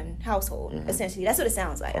became one household. Essentially, that's what it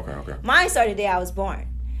sounds like. Okay. Mine started the day I was born,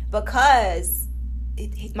 because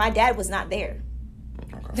my dad was not there.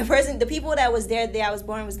 Okay. The people that was there the day I was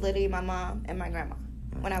born was literally my mom and my grandma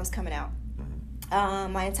when I was coming out.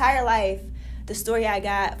 My entire life, the story I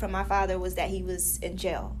got from my father was that he was in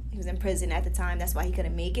jail. He was in prison at the time. That's why he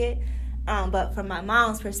couldn't make it. But from my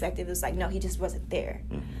mom's perspective, it was like, no, he just wasn't there.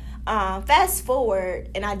 Fast forward,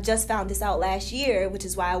 and I just found this out last year, which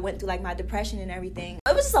is why I went through like my depression and everything.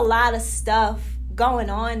 It was just a lot of stuff going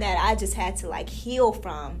on that I just had to like heal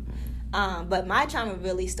from. But my trauma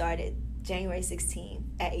really started January 16th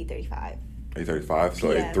at 8:35. 8:35.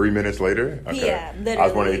 So 3 minutes later. Okay. PM. Literally. I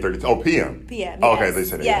was born at 8:30. Oh, PM. PM. Oh, yes. okay. They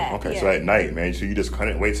said AM. Yeah. Okay. PM. So at night, man. So you just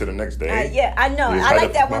couldn't wait till the next day. Yeah, I know. I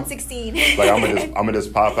like that 116. Like I'm gonna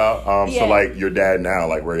just pop out. So like your dad now,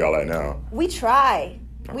 like where y'all at now? We try.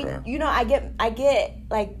 Okay. I get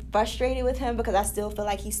like frustrated with him because I still feel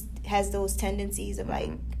like he has those tendencies of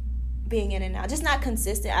like being in and out, just not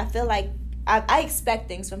consistent. I feel like I expect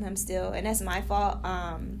things from him still, and that's my fault.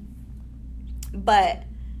 But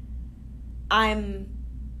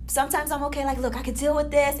sometimes I'm okay, like, look, I can deal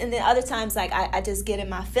with this, and then other times like I just get in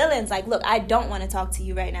my feelings, like, look, I don't want to talk to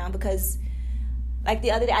you right now because like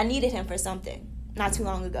the other day I needed him for something not too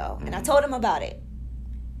long ago, and I told him about it.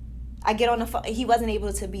 I get on the phone, he wasn't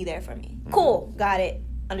able to be there for me. Cool, got it,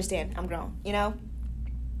 understand, I'm grown, you know.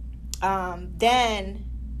 Then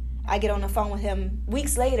I get on the phone with him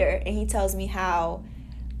weeks later, and he tells me how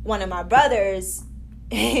one of my brothers,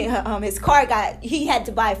 his car he had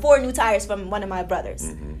to buy 4 new tires from one of my brothers.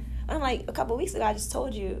 I'm like, a couple weeks ago I just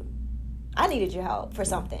told you I needed your help for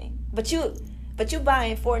something, but you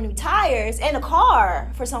buying 4 new tires and a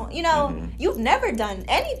car for some, you know, you've never done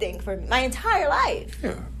anything for me my entire life. Yeah,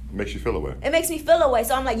 it makes you feel away. It makes me feel away.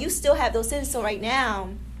 So I'm like, you still have those sins. So right now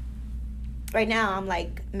I'm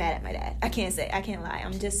like mad at my dad. I can't lie.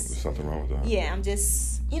 I'm just, There's something wrong with that. Yeah, I'm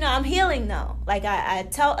just, you know, I'm healing though. Like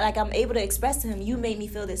I'm able to express to him, you made me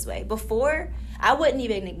feel this way. Before, I wouldn't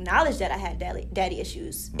even acknowledge that I had daddy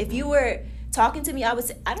issues. If you were talking to me, I would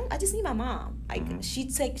say, I just need my mom. Like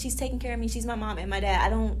she's taking care of me. She's my mom and my dad. I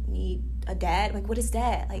don't need a dad. Like, what is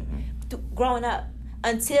dad? Like growing up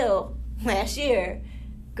until last year,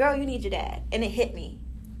 girl, you need your dad. And it hit me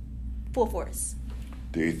full force.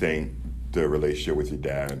 Do you think the relationship with your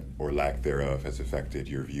dad or lack thereof has affected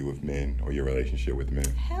your view of men or your relationship with men?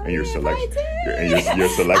 Hell and your yeah, selection your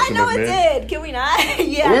selection I know of men? it did. Can we not?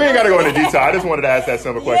 Yeah. We ain't got to go into detail. I just wanted to ask that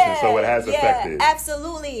simple question. So it has affected.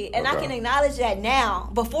 Absolutely. And I can acknowledge that now.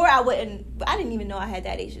 Before I didn't even know I had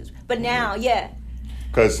that issues. But now,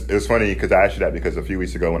 Because it was funny because I asked you that because a few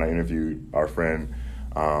weeks ago when I interviewed our friend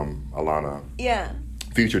Alana. Yeah.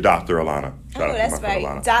 Future Dr. Alana. Shout out that's right.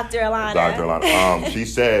 Alana. Dr. Alana. She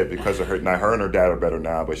said because of her and her dad are better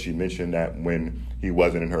now, but she mentioned that when he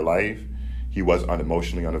wasn't in her life, he was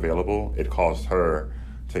emotionally unavailable. It caused her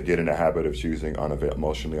to get in the habit of choosing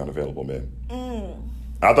emotionally unavailable men.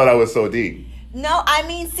 I thought that was so deep. No, I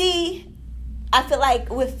mean, see, I feel like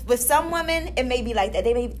with some women, it may be like that.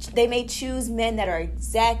 They may choose men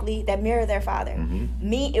that mirror their father.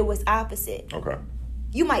 Me, it was opposite. Okay.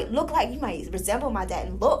 You might resemble my dad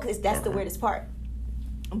and look. That's the weirdest part.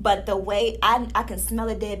 But the way I can smell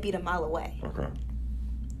a deadbeat a mile away. Okay.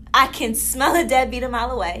 I can smell a deadbeat a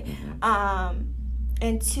mile away.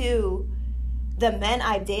 And 2, the men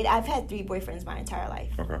I've dated, I've had 3 boyfriends my entire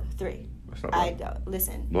life. Okay. 3. That's not bad.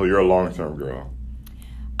 Listen. No, you're a long-term girl.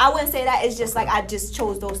 I wouldn't say that. It's just like I just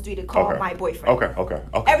chose those 3 to call my boyfriend. Okay.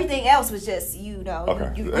 Everything else was just, you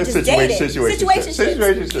know, you just situation.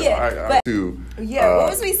 Yeah. What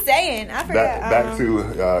was we saying? I forgot. Back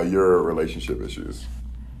to your relationship issues.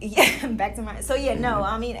 Yeah, back to mine. So no,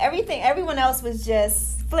 I mean everyone else was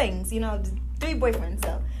just flings, you know, 3 boyfriends.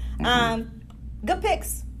 So, good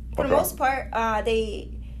picks for the most part.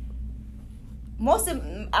 Most of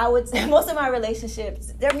my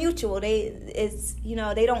relationships, they're mutual. They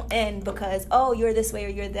don't end because, oh, you're this way or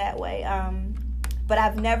you're that way. But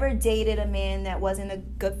I've never dated a man that wasn't a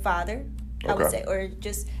good father, I would say, or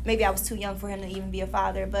just maybe I was too young for him to even be a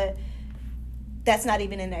father, but that's not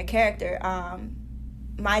even in their character.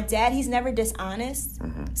 My dad, he's never dishonest.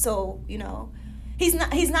 So, you know, he's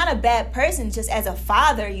not a bad person. Just as a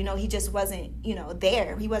father, you know, he just wasn't, you know,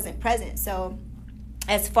 there. He wasn't present. So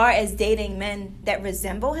as far as dating men that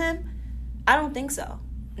resemble him, I don't think so.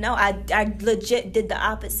 No, I legit did the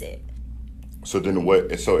opposite. So then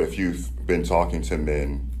what? So if you've been talking to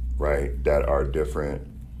men, right, that are different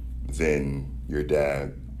than your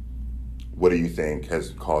dad, what do you think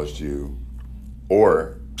has caused you,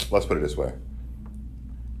 or let's put it this way,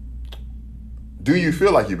 do you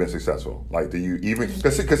feel like you've been successful? Like, do you even,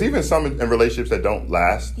 because even some in relationships that don't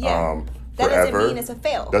last forever. That doesn't mean it's a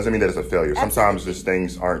fail. Doesn't mean that it's a failure. Absolutely. Sometimes just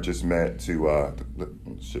things aren't just meant to,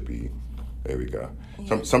 should be, there we go.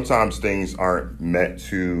 Sometimes things aren't meant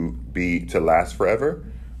to last forever.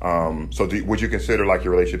 So would you consider like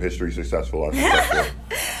your relationship history successful or unsuccessful?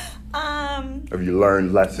 Have you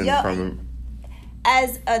learned lessons from them?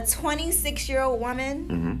 As a 26-year-old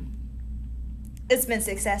woman, it's been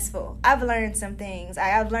successful. I've learned some things.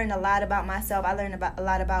 I've learned a lot about myself. I learned a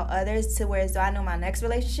lot about others, to where I know my next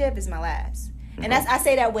relationship is my last. And I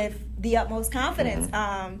say that with the utmost confidence.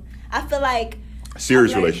 I feel like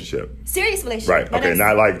serious relationship. Right. Okay.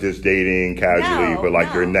 Not like just dating casually, but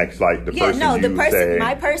like your next, like the person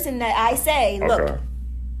my person that I say, look,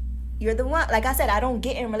 you're the one. Like I said, I don't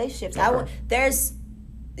get in relationships. For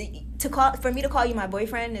me to call you my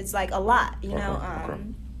boyfriend, it's like a lot, you know.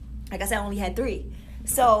 Like I said, I only had 3.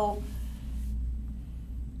 So,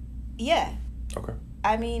 yeah. Okay.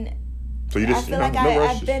 I mean, so you just, I feel like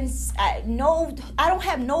I've been, I don't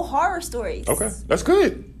have no horror stories. Okay. That's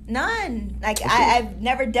good. None. Like, I've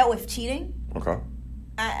never dealt with cheating. Okay.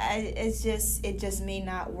 It just may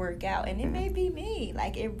not work out. And it may be me.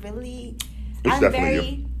 Like, it really, I'm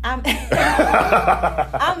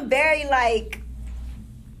very, like,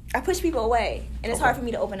 I push people away, and it's hard for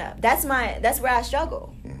me to open up. That's where I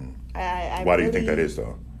struggle. Why do you think that is,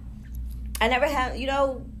 though? I never have,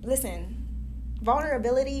 listen,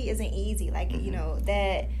 vulnerability isn't easy. Like,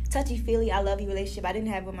 that touchy-feely, I love you relationship I didn't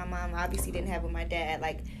have with my mom, obviously didn't have with my dad.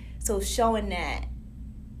 Like, so showing that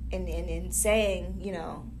and saying,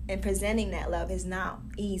 and presenting that love is not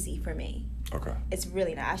easy for me. Okay. It's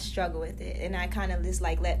really not. I struggle with it. And I kind of just,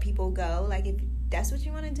 like, let people go. Like, if that's what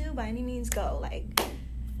you want to do, by any means, go. Like,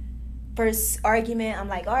 first argument, I'm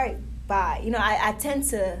like, all right, bye. I tend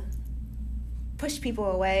to push people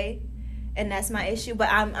away, and that's my issue. But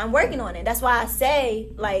I'm working on it. That's why I say,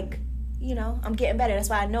 like, I'm getting better. That's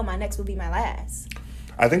why I know my next will be my last.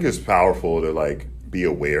 I think it's powerful to, like, be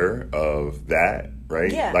aware of that,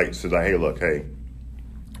 right? Yeah. Like, so like, hey,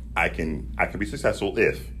 I can be successful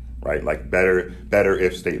if, right? Like, better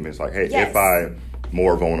if statements. Like, hey, if I'm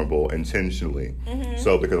more vulnerable intentionally.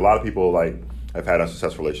 So, because a lot of people, like, have had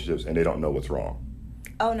unsuccessful relationships and they don't know what's wrong.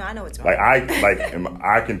 Oh no, I know what's wrong. Like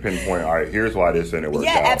I can pinpoint, all right, here's why this didn't work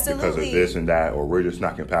out. Absolutely. Because of this and that, or we're just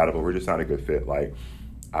not compatible, we're just not a good fit. Like,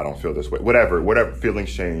 I don't feel this way. Whatever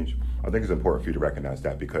feelings change. I think it's important for you to recognize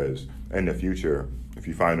that, because in the future, if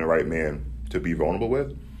you find the right man to be vulnerable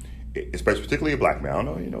with, especially particularly a black man, I don't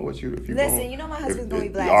know, if you listen, my husband's gonna be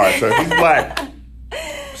black. All right, so if he's black,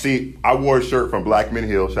 see, I wore a shirt from Black Men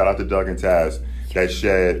Hill. Shout out to Doug and Taz that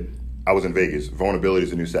said, I was in Vegas. Vulnerability is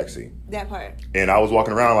the new sexy. That part. And I was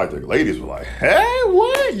walking around, like, the ladies were like, hey,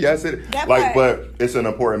 what? Yes, that part. But it's an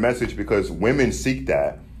important message, because women seek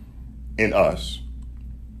that in us,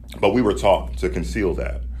 but we were taught to conceal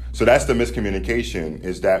that. So that's the miscommunication,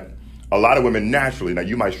 is that a lot of women naturally, now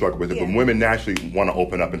you might struggle with it, but women naturally want to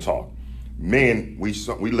open up and talk. Men, we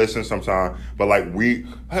listen sometimes, but like hey,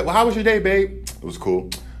 well, how was your day, babe? It was cool.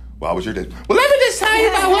 Well, how was your day? Well, let me just tell you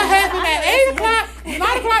about what happened at 8 o'clock,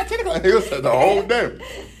 9 o'clock, 10 o'clock. It was the whole day.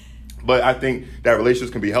 But I think that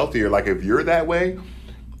relationships can be healthier. Like, if you're that way,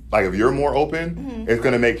 like, if you're more open, it's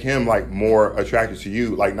going to make him, like, more attracted to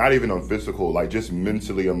you. Like, not even on physical, like, just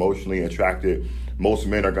mentally, emotionally attracted. Most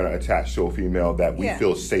men are going to attach to a female that we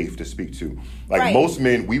feel safe to speak to. Like, most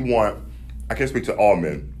men, I can't speak to all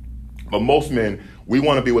men, but most men, we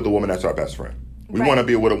want to be with a woman that's our best friend. We want to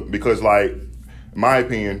be with them because, like, in my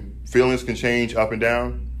opinion, feelings can change up and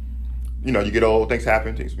down. You get old, things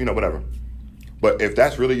happen, things, whatever. But if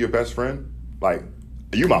that's really your best friend, like,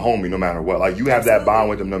 you my homie no matter what. Like, you have that bond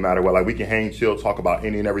with them no matter what. Like, we can hang, chill, talk about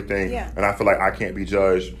any and everything. Yeah. And I feel like I can't be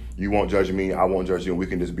judged. You won't judge me. I won't judge you. And we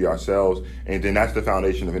can just be ourselves. And then that's the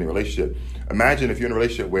foundation of any relationship. Imagine if you're in a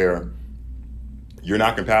relationship where you're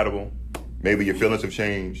not compatible. Maybe your feelings have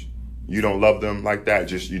changed. You don't love them like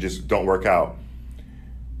that. You just don't work out.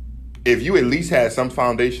 If you at least had some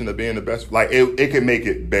foundation of being the best, like, it could make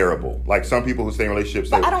it bearable. Like, some people who stay in relationships,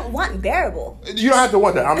 but I don't want bearable. You don't have to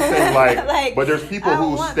want that. I'm saying, like but there's people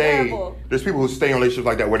who stay. Bearable. There's people who stay in relationships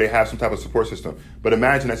like that where they have some type of support system. But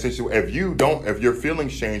imagine that situation if your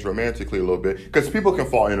feelings change romantically a little bit, because people can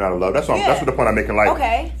fall in and out of love. That's what the point I'm making.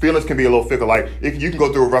 Like, feelings can be a little fickle. Like, if you can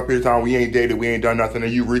go through a rough period of time, we ain't dated, we ain't done nothing,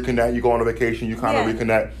 and you reconnect, you go on a vacation, you kind of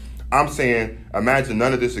reconnect. I'm saying, imagine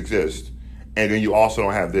none of this exists. And then you also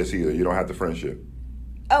don't have this either. You don't have the friendship.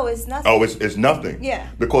 Oh, it's nothing. Oh, it's nothing. Yeah.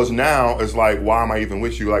 Because now it's like, why am I even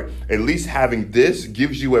with you? Like, at least having this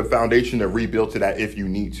gives you a foundation to rebuild to that if you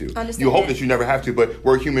need to. You hope that you never have to, but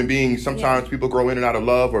we're human beings. Sometimes people grow in and out of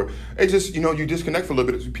love, or it just, you disconnect for a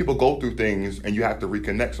little bit. People go through things and you have to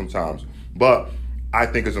reconnect sometimes. But I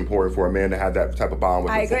think it's important for a man to have that type of bond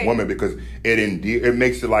with a woman, because it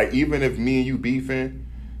makes it like, even if me and you beefing,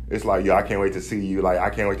 It's like, yo, I can't wait to see you. Like, I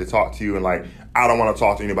can't wait to talk to you. And like, I don't want to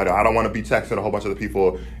talk to anybody. I don't want to be texting a whole bunch of other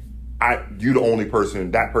people. You the only person,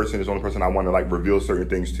 that person is the only person I want to like reveal certain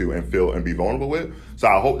things to and feel and be vulnerable with. So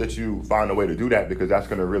I hope that you find a way to do that, because that's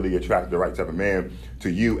going to really attract the right type of man to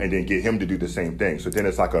you, and then get him to do the same thing. So then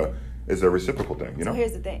it's like it's a reciprocal thing, you know? So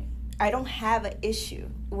here's the thing. I don't have an issue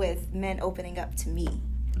with men opening up to me.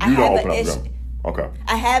 You don't open up to them. Okay.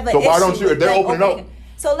 I have an issue. So why don't you, if they're opening up,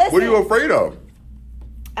 so listen, what are you afraid of?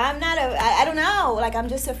 I'm not I don't know. Like, I'm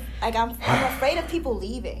just, I'm afraid of people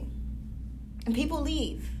leaving. And people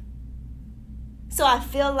leave. So I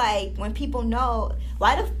feel like when people know,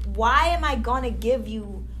 why am I going to give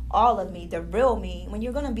you all of me, the real me, when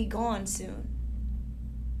you're going to be gone soon?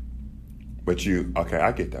 But okay,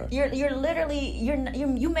 I get that. You're literally,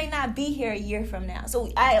 you may not be here a year from now.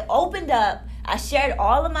 So I opened up, I shared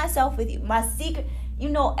all of myself with you, my secret. You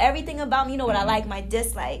know everything about me. You know what I like, my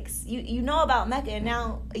dislikes. You know about Mecca, and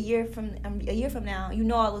now a year from now, you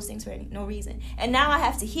know all those things for no reason. And now I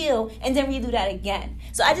have to heal and then redo that again.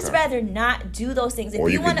 So I just rather not do those things.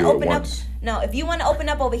 If you want to open up, if you want to open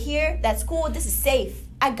up over here, that's cool. This is safe.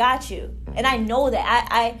 I got you, and I know that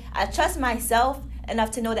I trust myself enough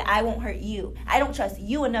to know that I won't hurt you. I don't trust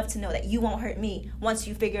you enough to know that you won't hurt me once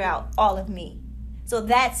you figure out all of me. So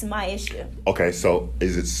that's my issue. Okay, so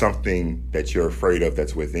is it something that you're afraid of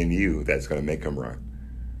that's within you that's going to make him run?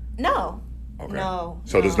 No. Okay. No.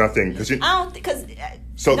 So there's nothing, because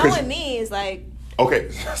knowing me is like. Okay,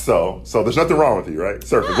 so there's nothing wrong with you, right?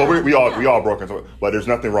 Surface. No, well, we all broken, but there's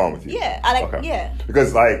nothing wrong with you. Yeah, yeah.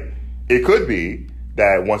 Because like it could be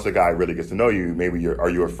that once a guy really gets to know you, maybe are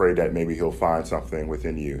you afraid that maybe he'll find something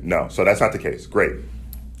within you? No. So that's not the case. Great.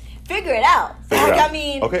 Figure it out. I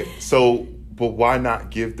mean. Okay, so. But why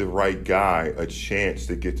not give the right guy a chance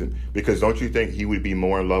to get to? Because don't you think he would be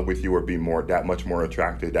more in love with you, or be that much more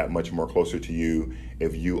attracted, that much more closer to you,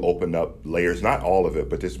 if you open up layers, not all of it,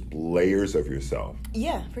 but just layers of yourself?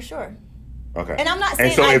 Yeah, for sure. Okay. And I'm not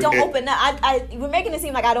saying I don't open up. We're making it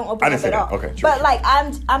seem like I don't open up at all. Okay, true. But like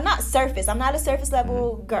I'm not surface. I'm not a surface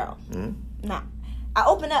level girl. Mm-hmm. Nah. I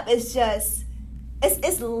open up. It's just.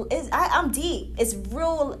 I'm deep. It's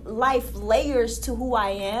real life layers to who I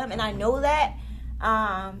am, and I know that.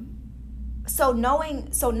 So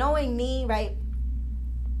knowing me, right?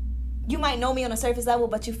 You might know me on a surface level,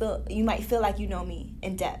 but you might feel like you know me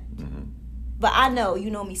in depth. Mm-hmm. But I know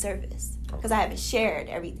you know me surface because I haven't shared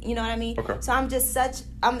everything. You know what I mean? Okay. So I'm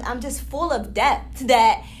just full of depth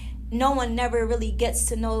that no one never really gets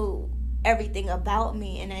to know everything about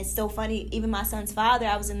me. And it's so funny, even my son's father,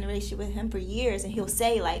 I was in a relationship with him for years, and he'll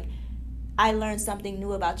say like, I learned something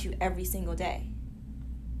new about you every single day.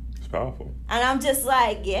 It's powerful. And I'm just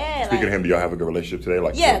like, yeah. Speaking of him, do y'all have a good relationship today?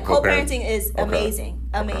 Like, yeah, co-parenting is amazing.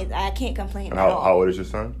 Amazing. I can't complain at all. How old is your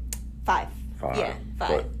son? 5. Yeah,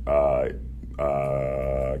 5.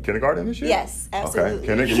 Kindergarten this year? Yes, absolutely.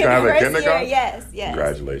 Okay. You have a kindergarten? Yes.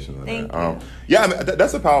 Congratulations on Thank that. You. Yeah, I mean,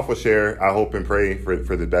 that's a powerful share. I hope and pray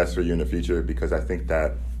for the best for you in the future, because I think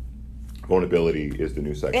that vulnerability is the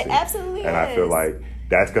new sexy. It absolutely and is. I feel like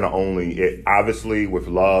that's going to obviously with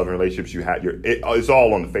love and relationships, it's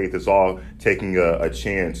all on the faith. It's all taking a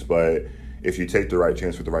chance. But if you take the right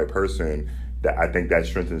chance with the right person, I think that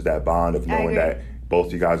strengthens that bond of knowing that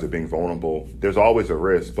both you guys are being vulnerable. There's always a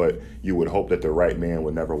risk, but you would hope that the right man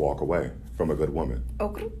would never walk away from a good woman.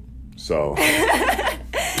 Okay. So,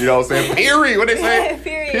 you know what I'm saying? Period. What they say?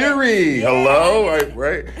 Period. Yeah. Hello?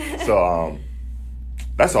 Right? So,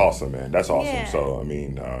 that's awesome, man. That's awesome. Yeah. So, I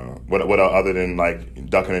mean, what other than like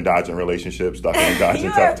ducking and dodging relationships, ducking and dodging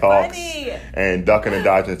tough talks, and ducking and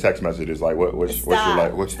dodging text messages? Like, what's your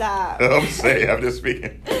like? Stop. I'm saying, I'm just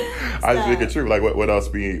speaking. I'm speaking true. Like, what else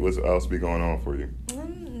be going on for you?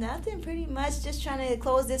 Nothing, pretty much. Just trying to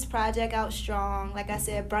close this project out strong. Like I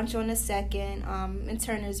said, brunch on the 2nd in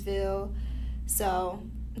Turnersville. So,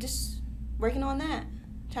 just working on that.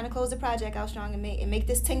 Trying to close the project out strong and make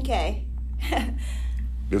this 10K.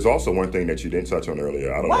 There's also one thing that you didn't touch on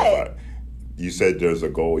earlier. I don't know if you said there's a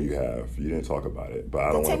goal you have. You didn't talk about it, but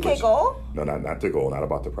I don't want to. 10K goal? No, not the goal. Not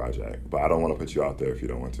about the project. But I don't want to put you out there if you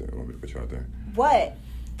don't want to. You want me to put you out there? What?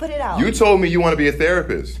 Put it out. You told me you want to be a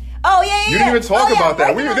therapist. Oh, yeah. You didn't even talk about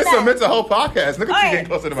that. This is a mental health podcast. Look at you getting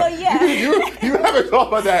closer to me. So, yeah. You haven't talked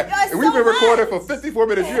about that. We've been recording for 54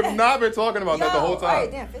 minutes. You have not been talking about that the whole time. All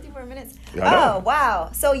right, damn, 54 minutes. Yeah,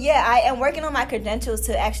 wow. So, yeah, I am working on my credentials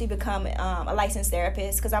to actually become a licensed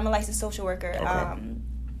therapist, because I'm a licensed social worker. Okay.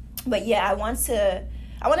 But, yeah, I want to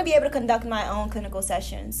be able to conduct my own clinical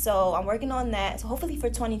sessions. So, I'm working on that. So, hopefully for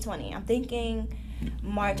 2020. I'm thinking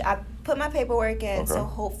March. I put my paperwork in, so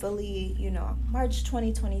hopefully, March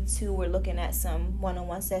 2022, we're looking at some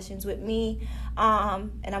one-on-one sessions with me.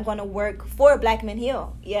 And I'm going to work for Black Men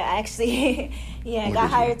Heal. Yeah, actually, got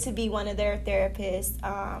hired to be one of their therapists.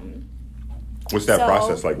 What's that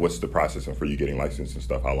process like? What's the process for you getting licensed and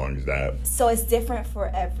stuff? How long is that? So it's different for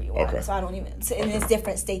everyone. Okay. So and it's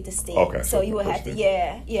different state to state. Okay. So you would have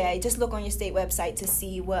to, just look on your state website to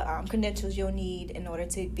see what credentials you'll need in order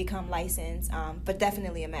to become licensed. But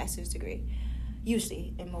definitely a master's degree.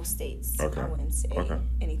 Usually in most states. Okay. I wouldn't say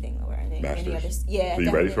anything lower. Any others. Yeah. So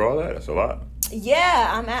you ready for all that? That's a lot.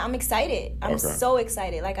 Yeah, I'm excited. I'm so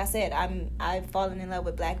excited. Like I said, I've fallen in love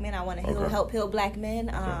with Black men. I want to help heal Black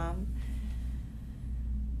men.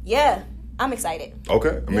 Yeah, I'm excited.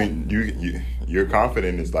 Okay, I mean, you're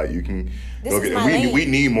confident. It's like you can. We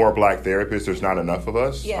need more Black therapists. There's not enough of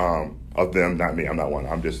us. Yeah. Of them, not me. I'm not one.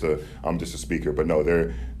 I'm just a speaker. But no,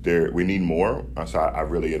 we need more. So I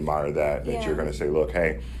really admire that you're going to say, look,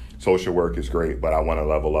 hey, social work is great, but I want to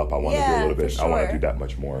level up. I want to do a little bit. Sure. I want to do that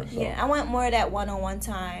much more. So. Yeah, I want more of that one-on-one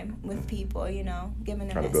time with people. Giving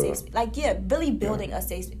them that safe space. Really building a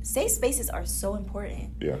safe spaces are so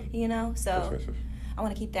important. Yeah. So. I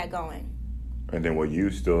want to keep that going. And then will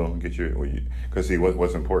you still get because see,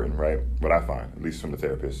 what's important, right? What I find, at least from the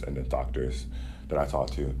therapists and the doctors that I talk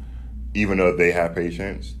to, even though they have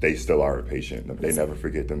patients, they still are a patient. Listen. They never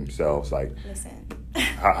forget themselves. Like, listen.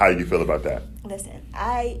 How do you feel about that? Listen,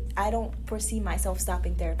 I don't foresee myself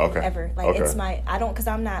stopping therapy ever. Like it's because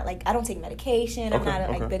I'm not I don't take medication. I'm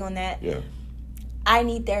not big on that. Yeah. I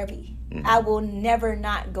need therapy. Mm-hmm. I will never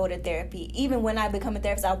not go to therapy. Even when I become a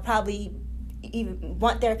therapist, I'll probably even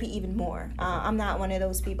want therapy even more. I'm not one of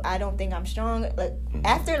those people. I don't think I'm strong.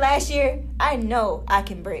 After last year, I know I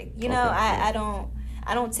can break. I don't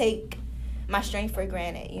take my strength for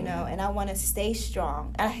granted. And I want to stay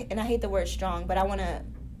strong. And I hate the word strong, but I want to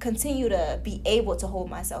continue to be able to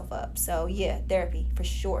hold myself up. So yeah, therapy for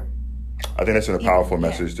sure. I think that's a powerful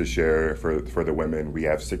message to share for the women. We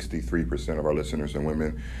have 63% of our listeners are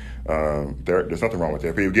women. There's nothing wrong with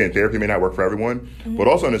therapy. Again, therapy may not work for everyone, but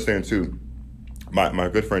also understand too. My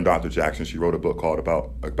good friend Dr. Jackson, she wrote a book called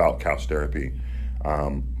about couch therapy,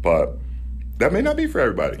 but that may not be for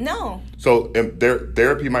everybody. No. So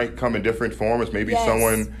therapy might come in different forms. Maybe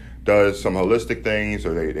someone does some holistic things,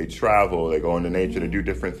 or they travel, they go into nature to do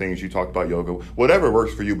different things. You talked about yoga, whatever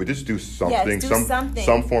works for you, but just do something,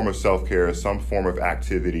 some form of self-care, some form of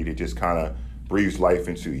activity to just kind of breathes life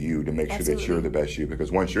into you to make sure that you're the best you.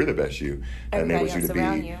 Because once you're the best you, it enables you to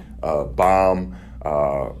be a bomb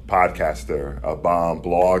podcaster, a bomb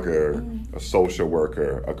blogger, a social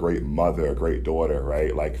worker, a great mother, a great daughter,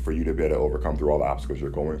 right? Like for you to be able to overcome through all the obstacles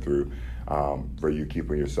you're going through, for you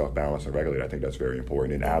keeping yourself balanced and regulated. I think that's very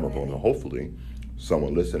important and admirable, and hopefully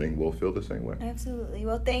someone listening will feel the same way. Absolutely.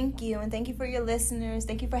 Well, thank you, and thank you for your listeners.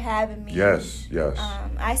 Thank you for having me. Yes.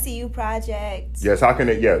 ICU Project. Yes. How can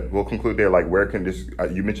it? Yeah, we'll conclude there. Like, where can this?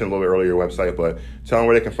 You mentioned a little bit earlier your website, but tell them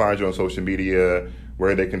where they can find you on social media,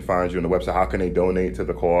 where they can find you on the website. How can they donate to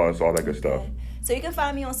the cause? All that good stuff. So you can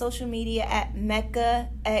find me on social media at Mecca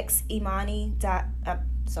X Imani.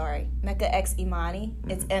 Mecca X Imani.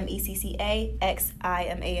 It's MECCA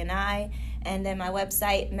XIMANI. And then my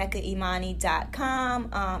website, MeccaImani.com.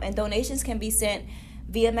 And donations can be sent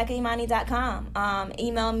via MeccaImani.com.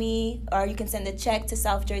 Email me, or you can send a check to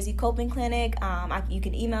South Jersey Coping Clinic. You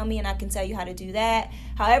can email me and I can tell you how to do that.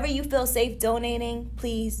 However you feel safe donating,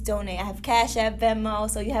 please donate. I have Cash App, Venmo,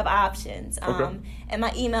 so you have options. And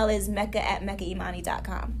my email is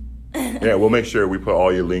Mecca@MeccaImani.com. Yeah, we'll make sure we put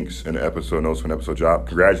all your links in the episode notes when the episode drop.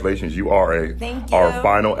 Congratulations, you are our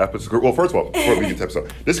final episode. Well, first of all, before we get to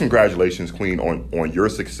episode, this congratulations, Queen, on your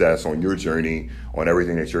success, on your journey, on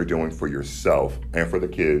everything that you're doing for yourself and for the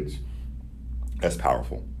kids. That's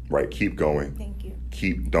powerful, right? Keep going. Thank you.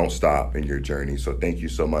 Don't stop in your journey. So thank you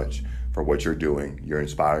so much for what you're doing. You're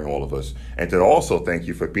inspiring all of us. And to also thank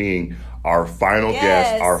you for being our final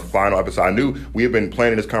guest, our final episode. I knew we had been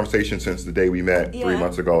planning this conversation since the day we met 3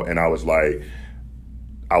 months ago, and I was like,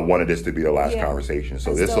 I wanted this to be the last conversation.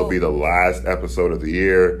 So this will be the last episode of the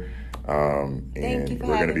year. And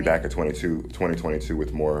we're going to be back in 2022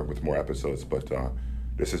 with more episodes. But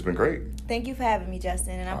this has been great. Thank you for having me,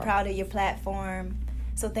 Justin. And I'm proud of your platform.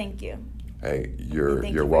 So thank you. Hey,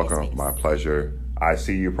 you're welcome. My pleasure.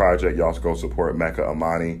 ICU Project. Y'all go support Mecca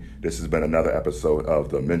Imani. This has been another episode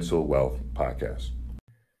of the Mental Wealth Podcast.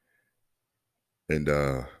 And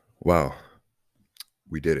wow,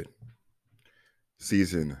 we did it.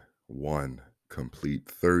 Season 1 complete,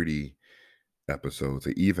 30 episodes,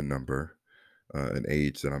 an even number, an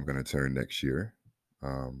age that I'm going to turn next year.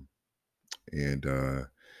 And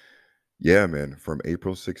Yeah, man. From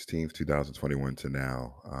April 16th, 2021 to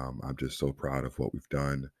now, I'm just so proud of what we've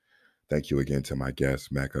done. Thank you again to my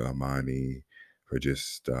guest, Mecca Imani, for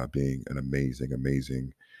just being an amazing,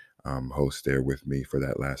 amazing host there with me for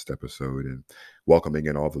that last episode, and welcoming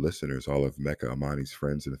in all the listeners, all of Mecca Imani's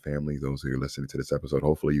friends and family, those who are listening to this episode.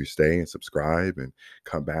 Hopefully you stay and subscribe and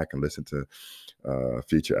come back and listen to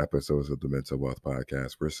future episodes of the Mental Wealth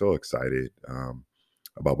Podcast. We're so excited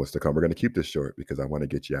about what's to come. We're going to keep this short because I want to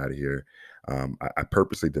get you out of here. I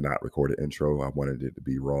purposely did not record an intro. I wanted it to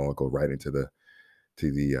be raw, go right into the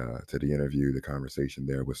interview. The conversation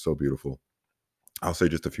there was so beautiful. I'll say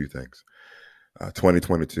just a few things.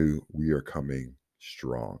 2022, we are coming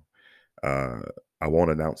strong. Uh, I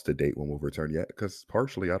won't announce the date when we'll return yet because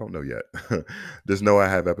partially I don't know yet. Just know I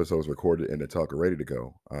have episodes recorded in the tuck ready to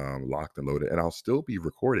go, locked and loaded, and I'll still be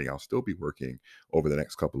recording. I'll still be working over the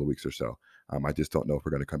next couple of weeks or so. I just don't know if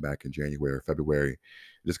we're going to come back in January or February.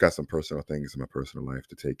 Just got some personal things in my personal life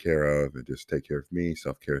to take care of, and just take care of me,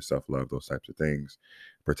 self-care, self-love, those types of things.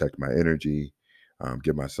 Protect my energy,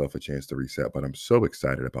 give myself a chance to reset. But I'm so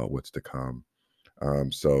excited about what's to come.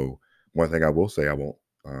 So one thing I will say, I won't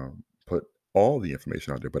put all the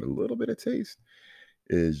information out there, but a little bit of taste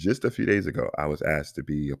is just a few days ago, I was asked to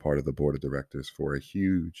be a part of the board of directors for a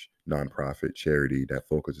huge nonprofit charity that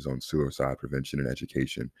focuses on suicide prevention and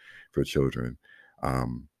education for children.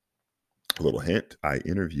 Um, a little hint, I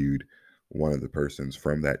interviewed one of the persons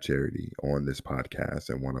from that charity on this podcast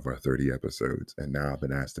in one of our 30 episodes, and now I've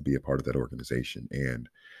been asked to be a part of that organization. And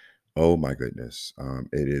oh my goodness.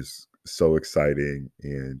 It is so exciting,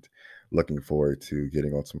 and looking forward to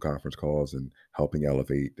getting on some conference calls and helping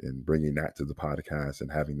elevate and bringing that to the podcast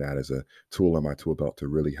and having that as a tool in my tool belt to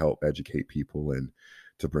really help educate people and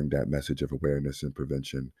to bring that message of awareness and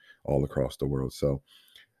prevention all across the world. So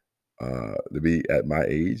to be at my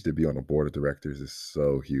age, to be on a board of directors is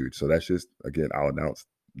so huge. So that's just, again, I'll announce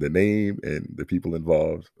the name and the people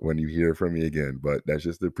involved when you hear from me again, but that's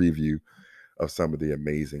just the preview of some of the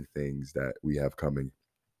amazing things that we have coming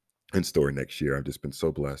in store next year. I've just been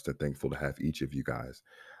so blessed and thankful to have each of you guys.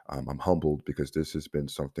 I'm humbled because this has been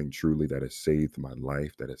something truly that has saved my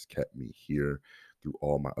life, that has kept me here through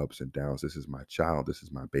all my ups and downs. This is my child. This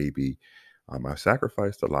is my baby. I've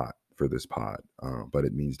sacrificed a lot for this pod, but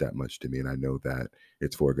it means that much to me. And I know that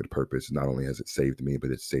it's for a good purpose. Not only has it saved me, but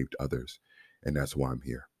it's saved others. And that's why I'm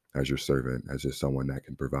here as your servant, as just someone that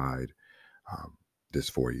can provide um, this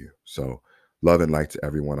for you. So, love and light to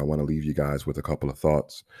everyone. I want to leave you guys with a couple of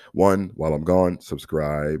thoughts. One, while I'm gone,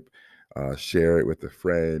 subscribe, share it with a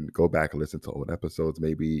friend, go back and listen to old episodes.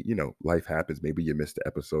 Maybe, life happens. Maybe you missed the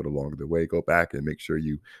episode along the way. Go back and make sure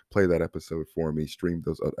you play that episode for me, stream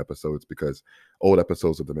those episodes, because old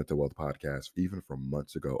episodes of the Mental Wealth Podcast, even from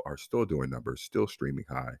months ago, are still doing numbers, still streaming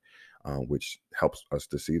high, which helps us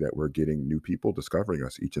to see that we're getting new people discovering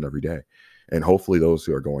us each and every day. And hopefully those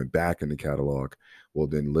who are going back in the catalog will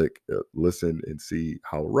then listen and see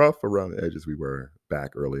how rough around the edges we were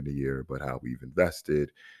back early in the year, but how we've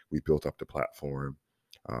invested, we built up the platform.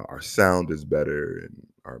 Our sound is better, and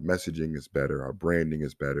our messaging is better, our branding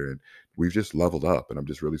is better, and we've just leveled up. And I'm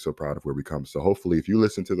just really so proud of where we come. So hopefully, if you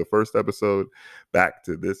listen to the first episode back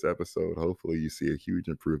to this episode, hopefully you see a huge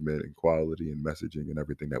improvement in quality and messaging and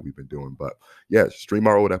everything that we've been doing. But yeah, stream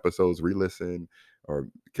our old episodes, re-listen, or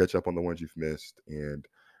catch up on the ones you've missed. And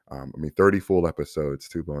 30 full episodes,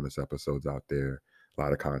 2 bonus episodes out there, a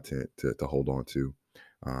lot of content to hold on to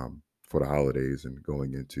for the holidays and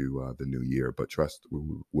going into the new year. But trust, we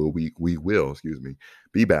will,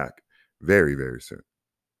 be back very, very soon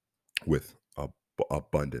with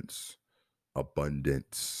abundance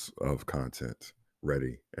of content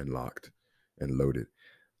ready and locked and loaded.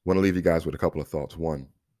 Want to leave you guys with a couple of thoughts. One,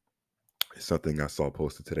 something I saw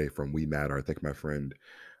posted today from We Matter. I think my friend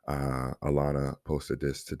Alana posted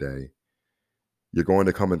this today. You're going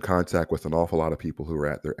to come in contact with an awful lot of people who are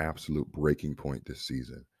at their absolute breaking point this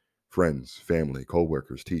season. Friends, family,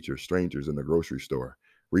 co-workers, teachers, strangers in the grocery store,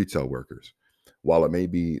 retail workers. While it may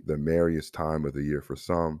be the merriest time of the year for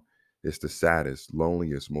some, it's the saddest,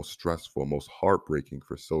 loneliest, most stressful, most heartbreaking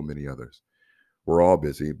for so many others. We're all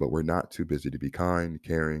busy, but we're not too busy to be kind,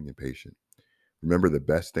 caring, and patient. Remember, the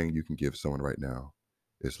best thing you can give someone right now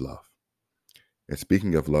is love. And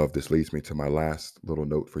speaking of love, this leads me to my last little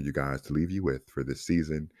note for you guys to leave you with for this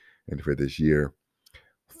season and for this year.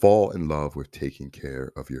 Fall in love with taking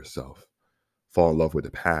care of yourself. Fall in love with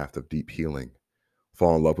the path of deep healing.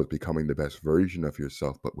 Fall in love with becoming the best version of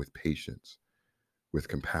yourself, but with patience, with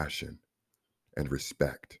compassion, and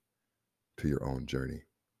respect to your own journey.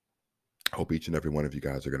 I hope each and every one of you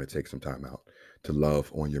guys are going to take some time out to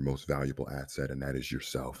love on your most valuable asset, and that is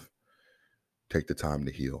yourself. Take the time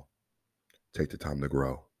to heal. take the time to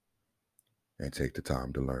grow, and take the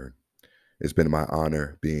time to learn. It's been my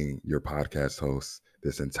honor being your podcast host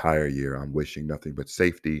this entire year. I'm wishing nothing but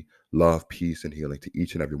safety, love, peace, and healing to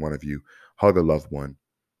each and every one of you. Hug a loved one,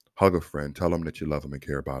 hug a friend, tell them that you love them and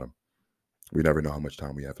care about them. We never know how much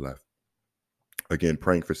time we have left. Again,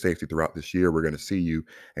 praying for safety throughout this year. We're going to see you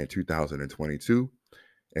in 2022.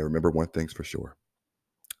 And remember one thing's for sure.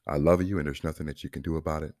 I love you and there's nothing that you can do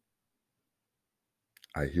about it.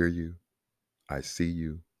 I hear you. I see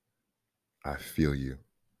you. I feel you.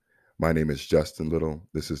 My name is Justin Little.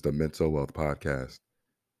 This is the Mental Wealth Podcast,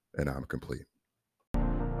 and I'm complete.